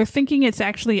 They're thinking it's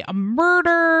actually a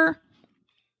murder.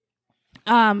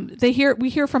 We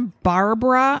hear from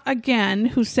Barbara again,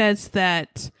 who says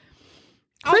that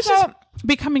Chris is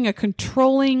becoming a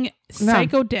controlling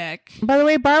psycho dick. By the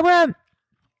way, Barbara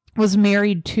was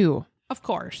married too. Of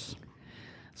course.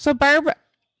 So Barbara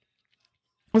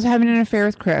was having an affair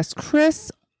with Chris.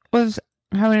 Chris was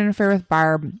having an affair with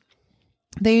Barb.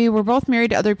 They were both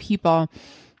married to other people,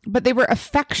 but they were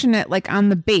affectionate, like on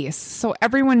the base. So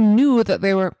everyone knew that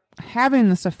they were having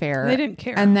this affair. They didn't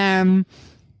care. And then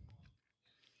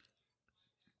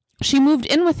she moved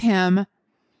in with him.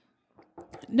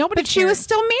 Nobody But she was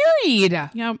still married.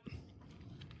 Yep.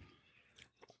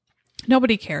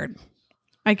 Nobody cared,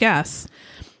 I guess.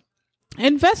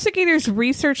 Investigators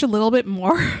research a little bit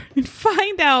more and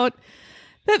find out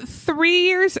that 3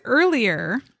 years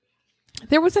earlier,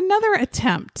 there was another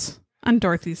attempt on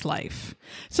Dorothy's life.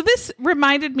 So this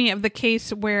reminded me of the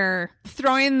case where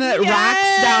Throwing the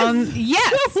rocks down.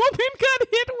 Yes. the woman got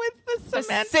hit with the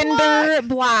cement cinder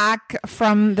block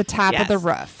from the top of the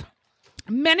roof.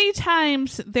 Many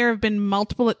times there have been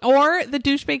multiple, or the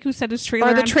douchebag who set his trailer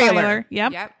Or the on trailer. fire.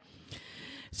 Yep.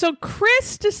 So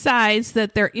Chris decides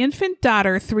that their infant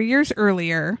daughter 3 years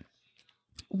earlier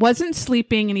wasn't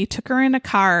sleeping and he took her in a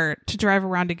car to drive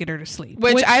around to get her to sleep.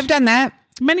 Which I've done that.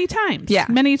 Many times. Yeah.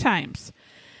 Many times.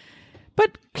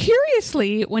 But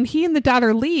curiously, when he and the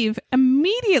daughter leave,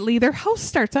 immediately their house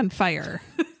starts on fire.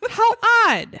 How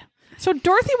odd. So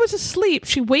Dorothy was asleep.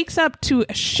 She wakes up to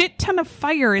a shit ton of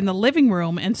fire in the living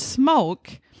room and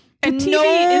smoke. The And TV no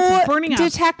is burning up.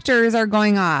 detectors are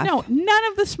going off. No, none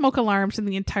of the smoke alarms in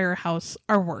the entire house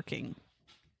are working.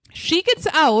 She gets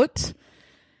out,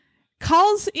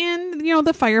 calls in,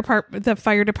 the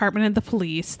fire department and the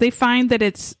police. They find that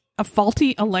it's a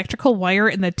faulty electrical wire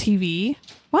in the TV.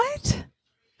 What?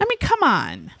 I mean, come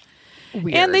on.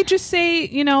 Weird. And they just say,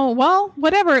 well,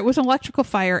 whatever. It was an electrical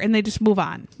fire, and they just move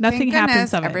on. Nothing Thank happens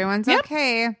goodness, of it. Everyone's Yep.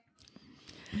 okay.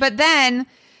 But then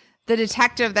the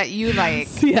detective that you like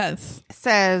Yes.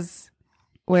 says,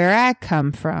 where I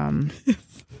come from,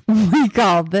 we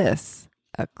call this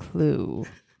a clue.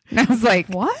 And I was like,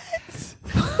 What?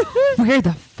 where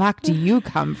the fuck do you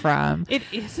come from? It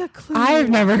is a clue. I've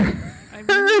never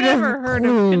heard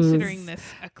of considering this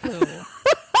a clue.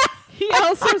 He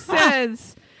also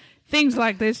says things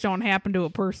like this don't happen to a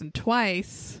person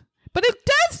twice, but it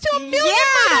does to a million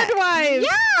midwives.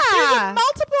 Yeah. There's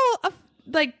multiple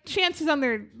chances on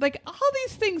their all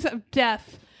these things of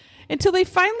death until they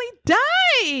finally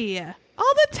die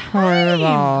all the time.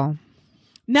 Horrible.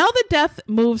 Now the death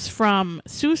moves from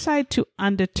suicide to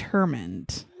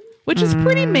undetermined, which is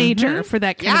pretty major for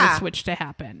that kind of a switch to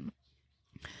happen.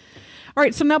 All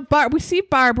right, so now we see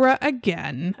Barbara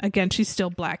again. Again, she's still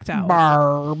blacked out.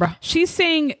 Barb. She's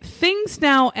saying things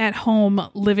now at home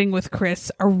living with Chris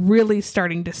are really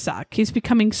starting to suck. He's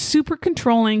becoming super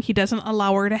controlling. He doesn't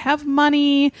allow her to have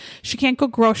money. She can't go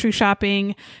grocery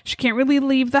shopping. She can't really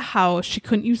leave the house. She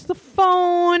couldn't use the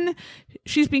phone.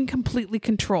 She's being completely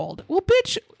controlled. Well,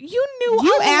 bitch, you knew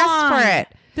You all asked along for it.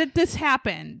 that this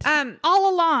happened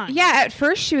all along. Yeah, at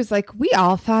first she was like, we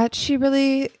all thought she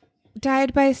really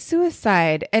died by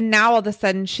suicide. And now all of a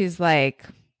sudden she's like,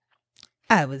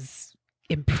 I was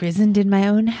imprisoned in my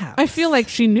own house. I feel like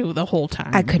she knew the whole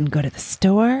time. I couldn't go to the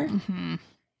store. Mm-hmm.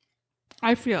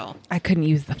 I couldn't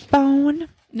use the phone.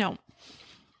 No.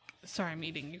 Sorry, I'm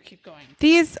eating. You keep going.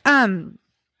 These wine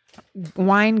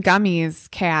gummies,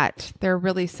 Kat, they're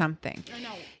really something. I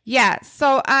know. Yeah.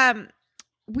 So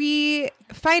we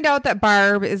find out that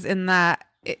Barb is a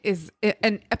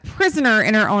prisoner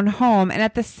in her own home, and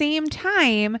at the same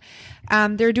time,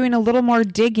 they're doing a little more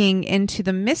digging into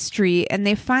the mystery, and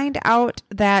they find out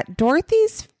that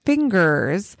Dorothy's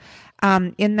fingers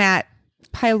in that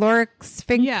pyloric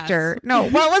sphincter. Yes. No,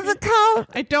 what was it called?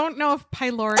 I don't know if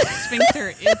pyloric sphincter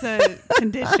is a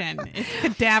condition. It's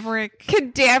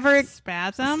cadaveric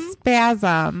spasm.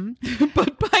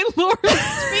 But pyloric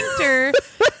sphincter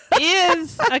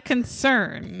is a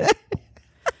concern.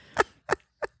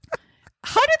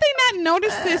 How did they not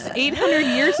notice this 800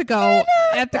 years ago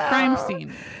at the crime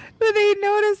scene? They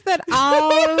noticed that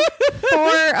all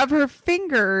 4 of her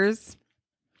fingers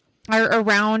are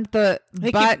around the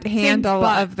butt handle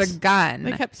of the gun.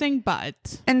 They kept saying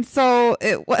butt. And so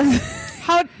it was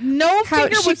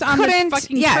finger was on the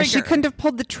fucking trigger. She couldn't have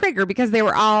pulled the trigger because they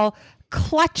were all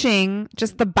clutching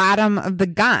just the bottom of the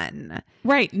gun.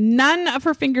 Right. None of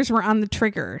her fingers were on the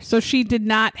trigger. So she did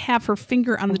not have her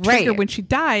finger on the trigger when she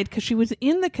died because she was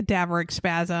in the cadaveric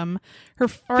spasm. Her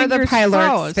fingers the pyloric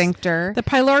froze. sphincter. The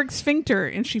pyloric sphincter,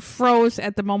 and she froze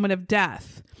at the moment of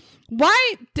death.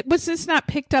 Why was this not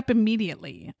picked up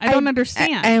immediately? I don't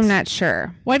understand. I'm not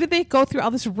sure. Why did they go through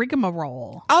all this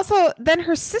rigmarole? Also, then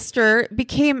her sister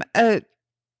became a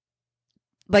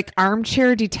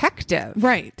armchair detective,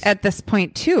 right? At this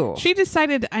point, too, she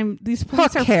decided these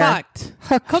police are fucked.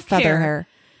 Hook feather hair.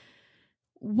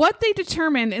 What they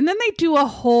determined, and then they do a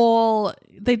whole.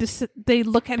 They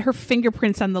look at her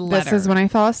fingerprints on the letter. This is when I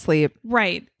fell asleep,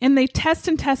 right? And they test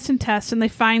and test and test, and they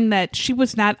find that she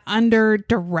was not under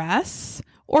duress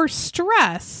or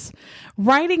stress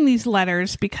writing these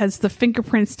letters because the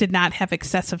fingerprints did not have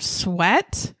excessive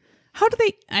sweat. How do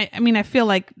they? I feel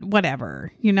like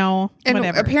whatever, And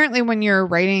whatever. apparently, when you're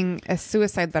writing a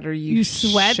suicide letter, you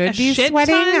sweat should a be shit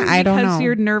sweating. ton I don't know because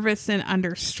you're nervous and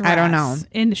under stress. I don't know.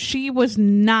 And she was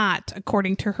not,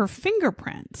 according to her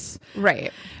fingerprints,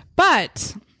 right?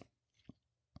 But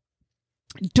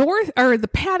the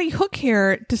Patty Hook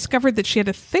hair discovered that she had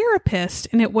a therapist,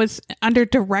 and it was under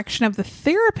direction of the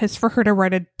therapist for her to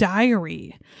write a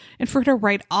diary and for her to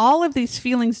write all of these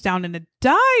feelings down in a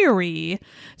diary.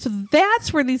 So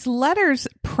that's where these letters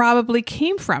probably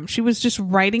came from. She was just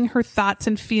writing her thoughts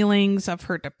and feelings of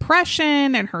her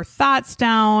depression and her thoughts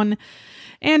down.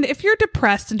 And if you're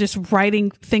depressed and just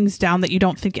writing things down that you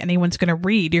don't think anyone's going to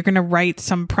read, you're going to write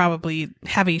some probably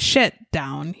heavy shit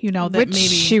down, that Which maybe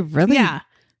she really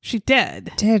she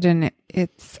did. And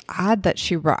it's odd that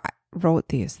she wrote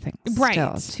these things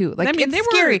still, too. It's they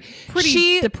scary. Were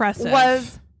pretty depressive. She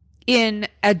was in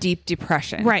a deep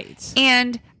depression. Right.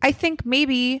 And I think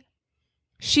maybe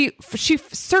she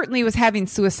certainly was having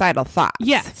suicidal thoughts.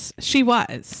 Yes, she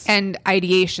was. And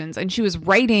ideations. And she was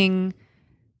writing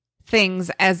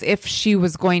things as if she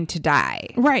was going to die.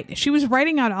 Right. She was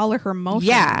writing out all of her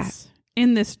emotions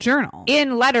in this journal.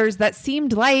 In letters that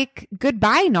seemed like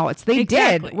goodbye notes. They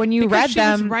did when you read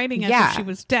them. She was writing as if she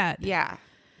was dead. Yeah.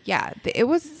 Yeah.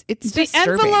 It's the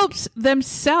disturbing. envelopes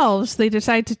themselves, they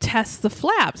decide to test the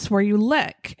flaps where you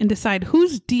lick and decide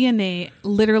whose DNA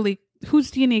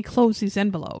closed these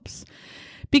envelopes.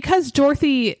 Because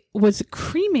Dorothy was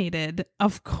cremated,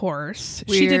 of course,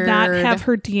 she did not have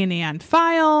her DNA on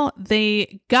file.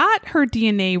 They got her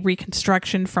DNA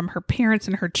reconstruction from her parents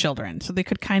and her children, so they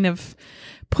could kind of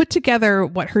put together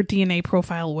what her DNA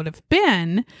profile would have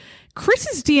been.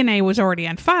 Chris's DNA was already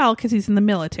on file because he's in the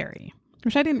military,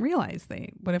 which I didn't realize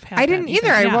they would have had. I didn't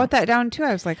either. I wrote that down too.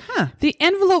 I was like, huh. The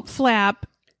envelope flap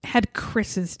had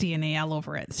Chris's DNA all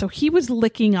over it. So he was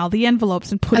licking all the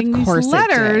envelopes and putting these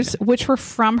letters, which were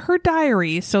from her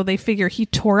diary. So they figure he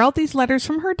tore out these letters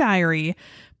from her diary,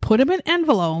 put them in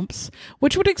envelopes,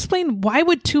 which would explain why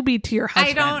would 2 be to your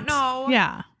husband? I don't know.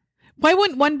 Yeah. Why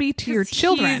wouldn't 1 be to your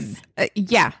children?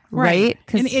 Yeah. Right.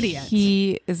 An idiot.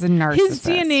 He is a narcissist. His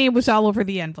DNA was all over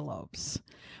the envelopes.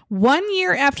 1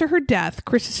 year after her death,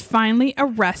 Chris is finally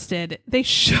arrested. They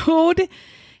showed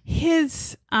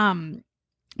his,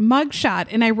 mugshot,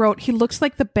 and I wrote, he looks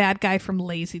like the bad guy from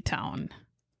Lazy Town.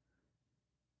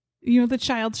 You know, the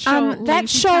child's show. That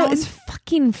Lazy show Town? is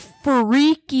fucking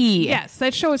freaky. Yes,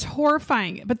 that show is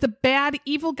horrifying. But the bad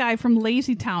evil guy from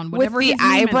Lazy Town, With whatever the his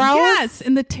name is, eyebrows? yes,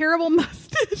 and the terrible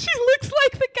mustache, he looks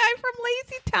like the guy from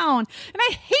Lazy Town. And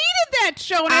I hated that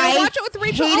show, and I watch it with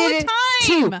Rachel all hated the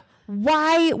it time. too.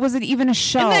 Why was it even a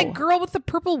show? And that girl with the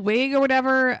purple wig or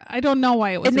whatever, I don't know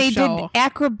why it was and a they show. did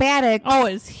acrobatics. Oh,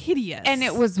 it's hideous. and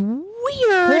it was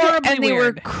weird. Horribly and they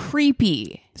weird. were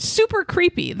creepy. Super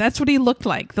creepy. That's what he looked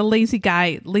like. The lazy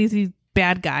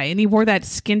bad guy. And he wore that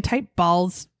skin tight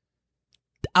balls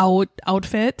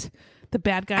outfit. The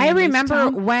bad guy. I in Lazy remember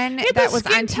Town. when He had that the was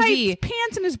on skin-tight TV.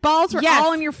 pants and his balls were Yes.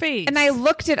 all in your face. And I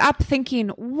looked it up thinking,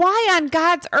 why on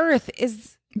God's earth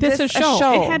is this this a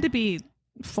show? It had to be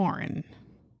foreign,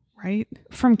 right?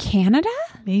 from Canada?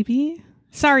 Maybe.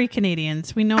 Sorry,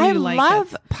 Canadians. We know I you like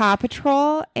love it. Paw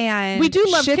Patrol and We do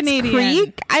love Schitt's Canadian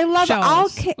Creek. I love shows. all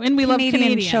And we love Canadian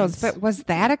Canadians. shows. But was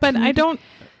that a But I Canadian- don't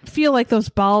feel like those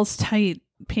balls tight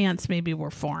pants maybe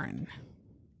were foreign.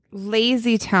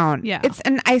 Lazy Town? Yeah. It's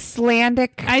an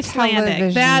Icelandic.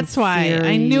 television That's why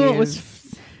I knew it was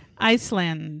series.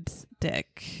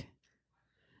 Icelandic.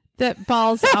 That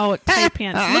balls out tight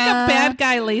pants. Look up bad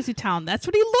guy Lazy Town. That's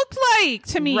what he looked like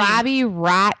to me. Robbie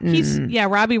Rotten.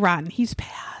 Robbie Rotten. He's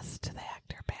passed. The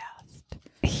actor passed.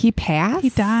 He passed. He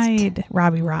died.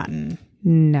 Robbie Rotten.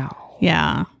 No.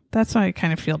 Yeah. That's why I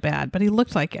kind of feel bad, but he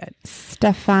looked like it.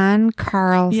 Stefan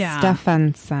Carl Yeah.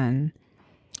 Stefansson.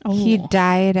 Oh, He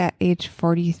died at age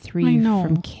 43 I know.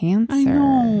 from cancer. I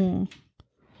know.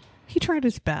 He tried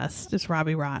his best as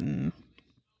Robbie Rotten.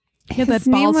 He had His that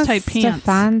name balls was tight pants.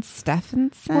 Stefan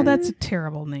Stephenson. Well, that's a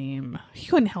terrible name. He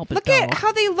couldn't help it. Look though. at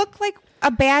how they look like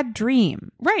a bad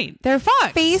dream. right. Their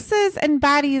fucked. faces and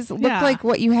bodies look Yeah. like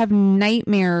what you have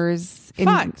nightmares in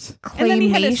Fucked. And then he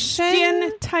had a claymation.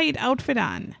 skin tight outfit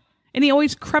on, and he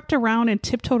always crept around and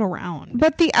tiptoed around.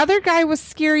 But the other guy was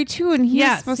scary too, and he was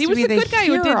Yes, supposed he to was be the the good guy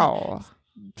who did- hero.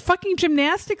 Fucking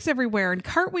gymnastics everywhere and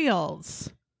cartwheels.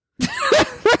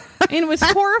 And it was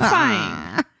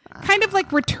horrifying. Kind of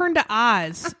like Return to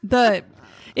Oz.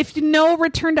 If you know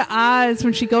Return to Oz,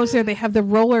 when she goes there, they have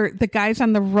the guys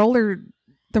on the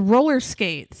roller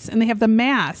skates, and they have the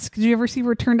mask. Did you ever see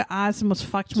Return to Oz, the most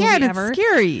fucked movie Yeah, and ever? it's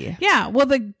scary. Yeah, well,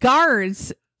 the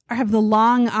guards have the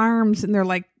long arms, and they're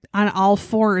like on all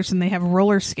fours, and they have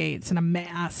roller skates and a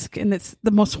mask, and it's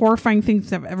the most horrifying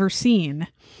things I've ever seen.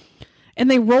 And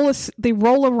they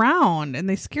roll around, and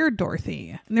they scared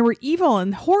Dorothy, and they were evil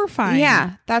and horrifying.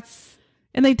 Yeah, that's.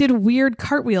 And they did weird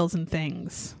cartwheels and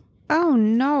things. Oh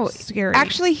no, Scary.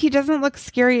 Actually, he doesn't look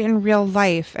scary in real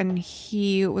life, and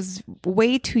he was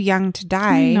way too young to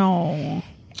die. No.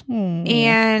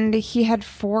 And he had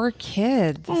 4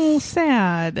 kids. Oh,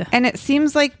 sad. And it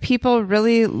seems like people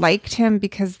really liked him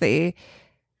because they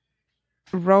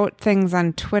wrote things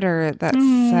on Twitter that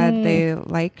said they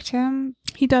liked him.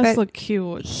 He does But look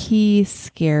cute. He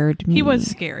scared me. He was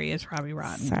scary as Robbie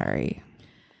Rotten. Sorry.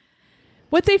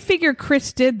 What they figure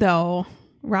Chris did, though,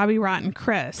 Robbie Rotten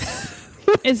Chris,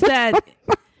 is that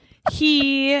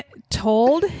he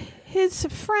told his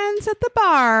friends at the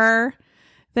bar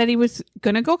that he was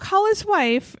going to go call his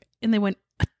wife, and they went...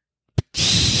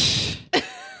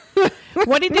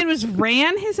 What he did was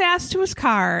ran his ass to his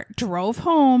car, drove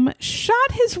home,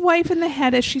 shot his wife in the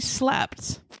head as she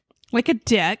slept, like a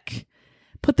dick,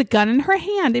 put the gun in her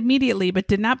hand immediately, but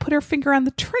did not put her finger on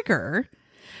the trigger,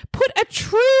 put a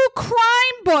true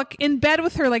crime book in bed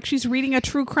with her like she's reading a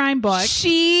true crime book,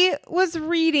 She was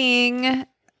reading.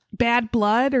 Bad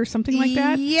Blood or something like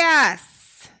that,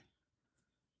 Yes.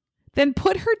 then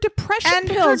put her depression And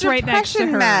her pills right next to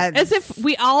depression her. meds. As if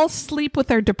we all sleep with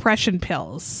our depression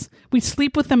pills. We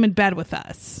sleep with them in bed with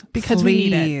us because we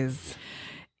need it. Please.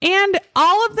 And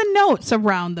all of the notes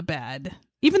around the bed,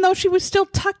 even though she was still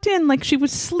tucked in like she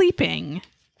was sleeping,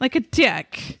 like a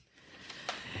dick.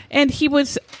 And he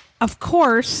was, of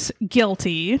course,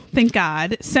 guilty, thank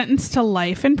God, sentenced to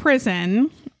life in prison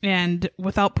and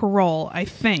without parole, I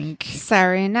think.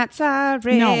 Sorry, not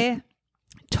sorry. No.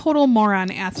 Total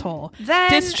moron asshole. Then-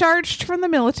 Discharged from the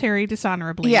military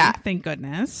dishonorably. Yeah. Thank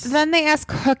goodness. Then they asked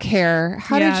Hook Hair,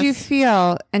 how did you Yes.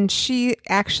 feel? And she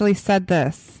actually said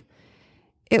this.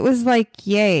 It was like,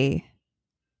 yay.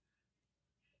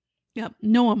 Yep.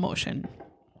 No emotion.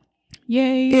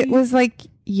 Yay. It was like,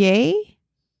 yay?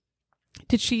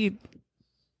 Did she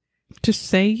just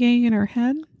say yay in her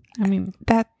head? I mean,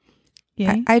 That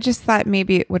yay. I just thought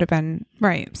maybe it would have been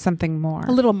Right. something more.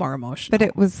 A little more emotional. But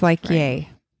it was like, Right. yay.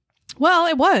 Well,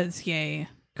 it was yay.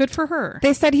 Good for her.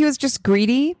 They said he was just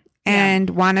greedy and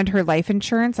wanted her life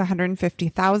insurance,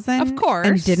 $150,000. Of course.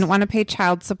 And didn't want to pay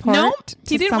child support Nope. to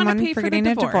He didn't want to someone pay for for the getting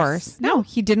a divorce. divorce. No. No,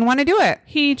 he didn't want to do it.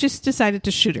 He just decided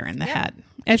to shoot her in the head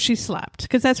as she slept,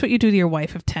 because that's what you do to your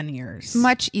wife of 10 years.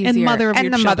 Much easier. And mother of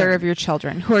your the mother children. of your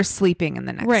children who are sleeping in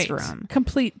the next room.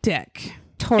 Complete dick.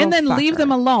 Total and then leave fucker.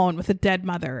 them alone with a dead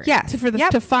mother. Yes.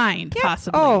 To find, Yep.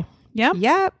 possibly. Oh. Yep.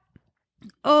 Yep.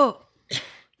 Oh,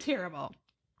 terrible.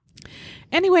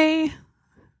 Anyway,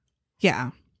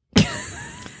 yeah.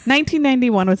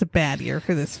 1991 was a bad year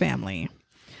for this family.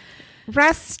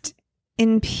 Rest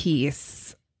in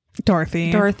peace,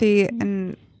 Dorothy.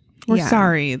 and We're yeah.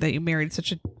 sorry that you married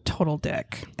such a total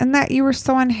dick. And that you were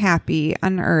so unhappy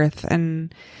on Earth,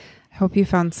 and I hope you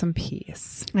found some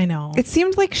peace. I know. It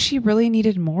seemed like she really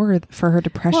needed more for her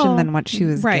depression than what she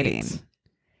was getting.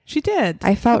 She did.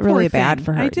 I felt The poor really bad thing.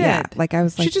 for her. I did. Yeah, like I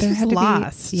was like, she just there was had to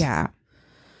lost. be, yeah.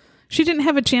 She didn't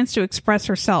have a chance to express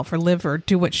herself or live or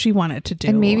do what she wanted to do.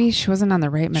 And maybe she wasn't on the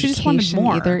right She medication just wanted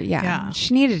more. either. Yeah.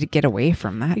 She needed to get away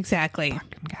from that Exactly.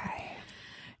 fucking guy.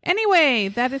 Anyway,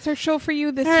 that is our show for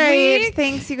you this All right. week.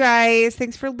 Thanks, you guys.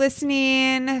 Thanks for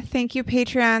listening. Thank you,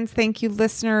 Patreons. Thank you,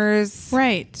 listeners.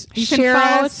 Right. You Share can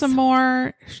follow us. us some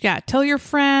more. Yeah. Tell your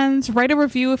friends. Write a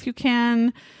review if you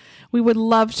can. We would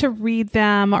love to read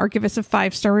them, or give us a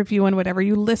 5-star review on whatever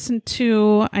you listen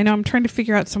to. I know I'm trying to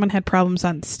figure out, someone had problems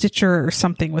on Stitcher or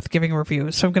something with giving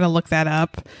reviews. So I'm going to look that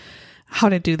up, how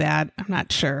to do that. I'm not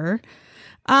sure.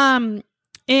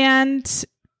 And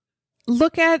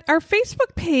look at our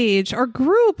Facebook page, our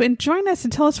group, and join us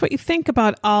and tell us what you think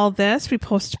about all this. We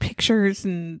post pictures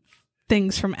and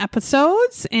things from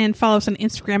episodes, and follow us on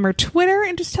Instagram or Twitter,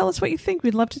 and just tell us what you think.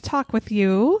 We'd love to talk with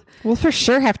you. We'll for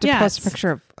sure have to Yes. post a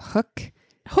picture of Hook.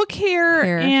 Hook hair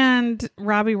Hair. and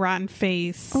Robbie Rotten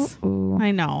face. Ooh.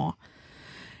 I know.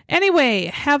 Anyway,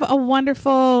 have a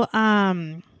wonderful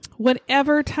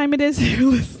whatever time it is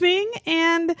you're listening,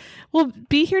 and we'll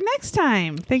be here next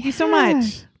time. Thank you so Yeah.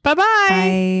 much. Bye-bye.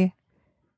 Bye.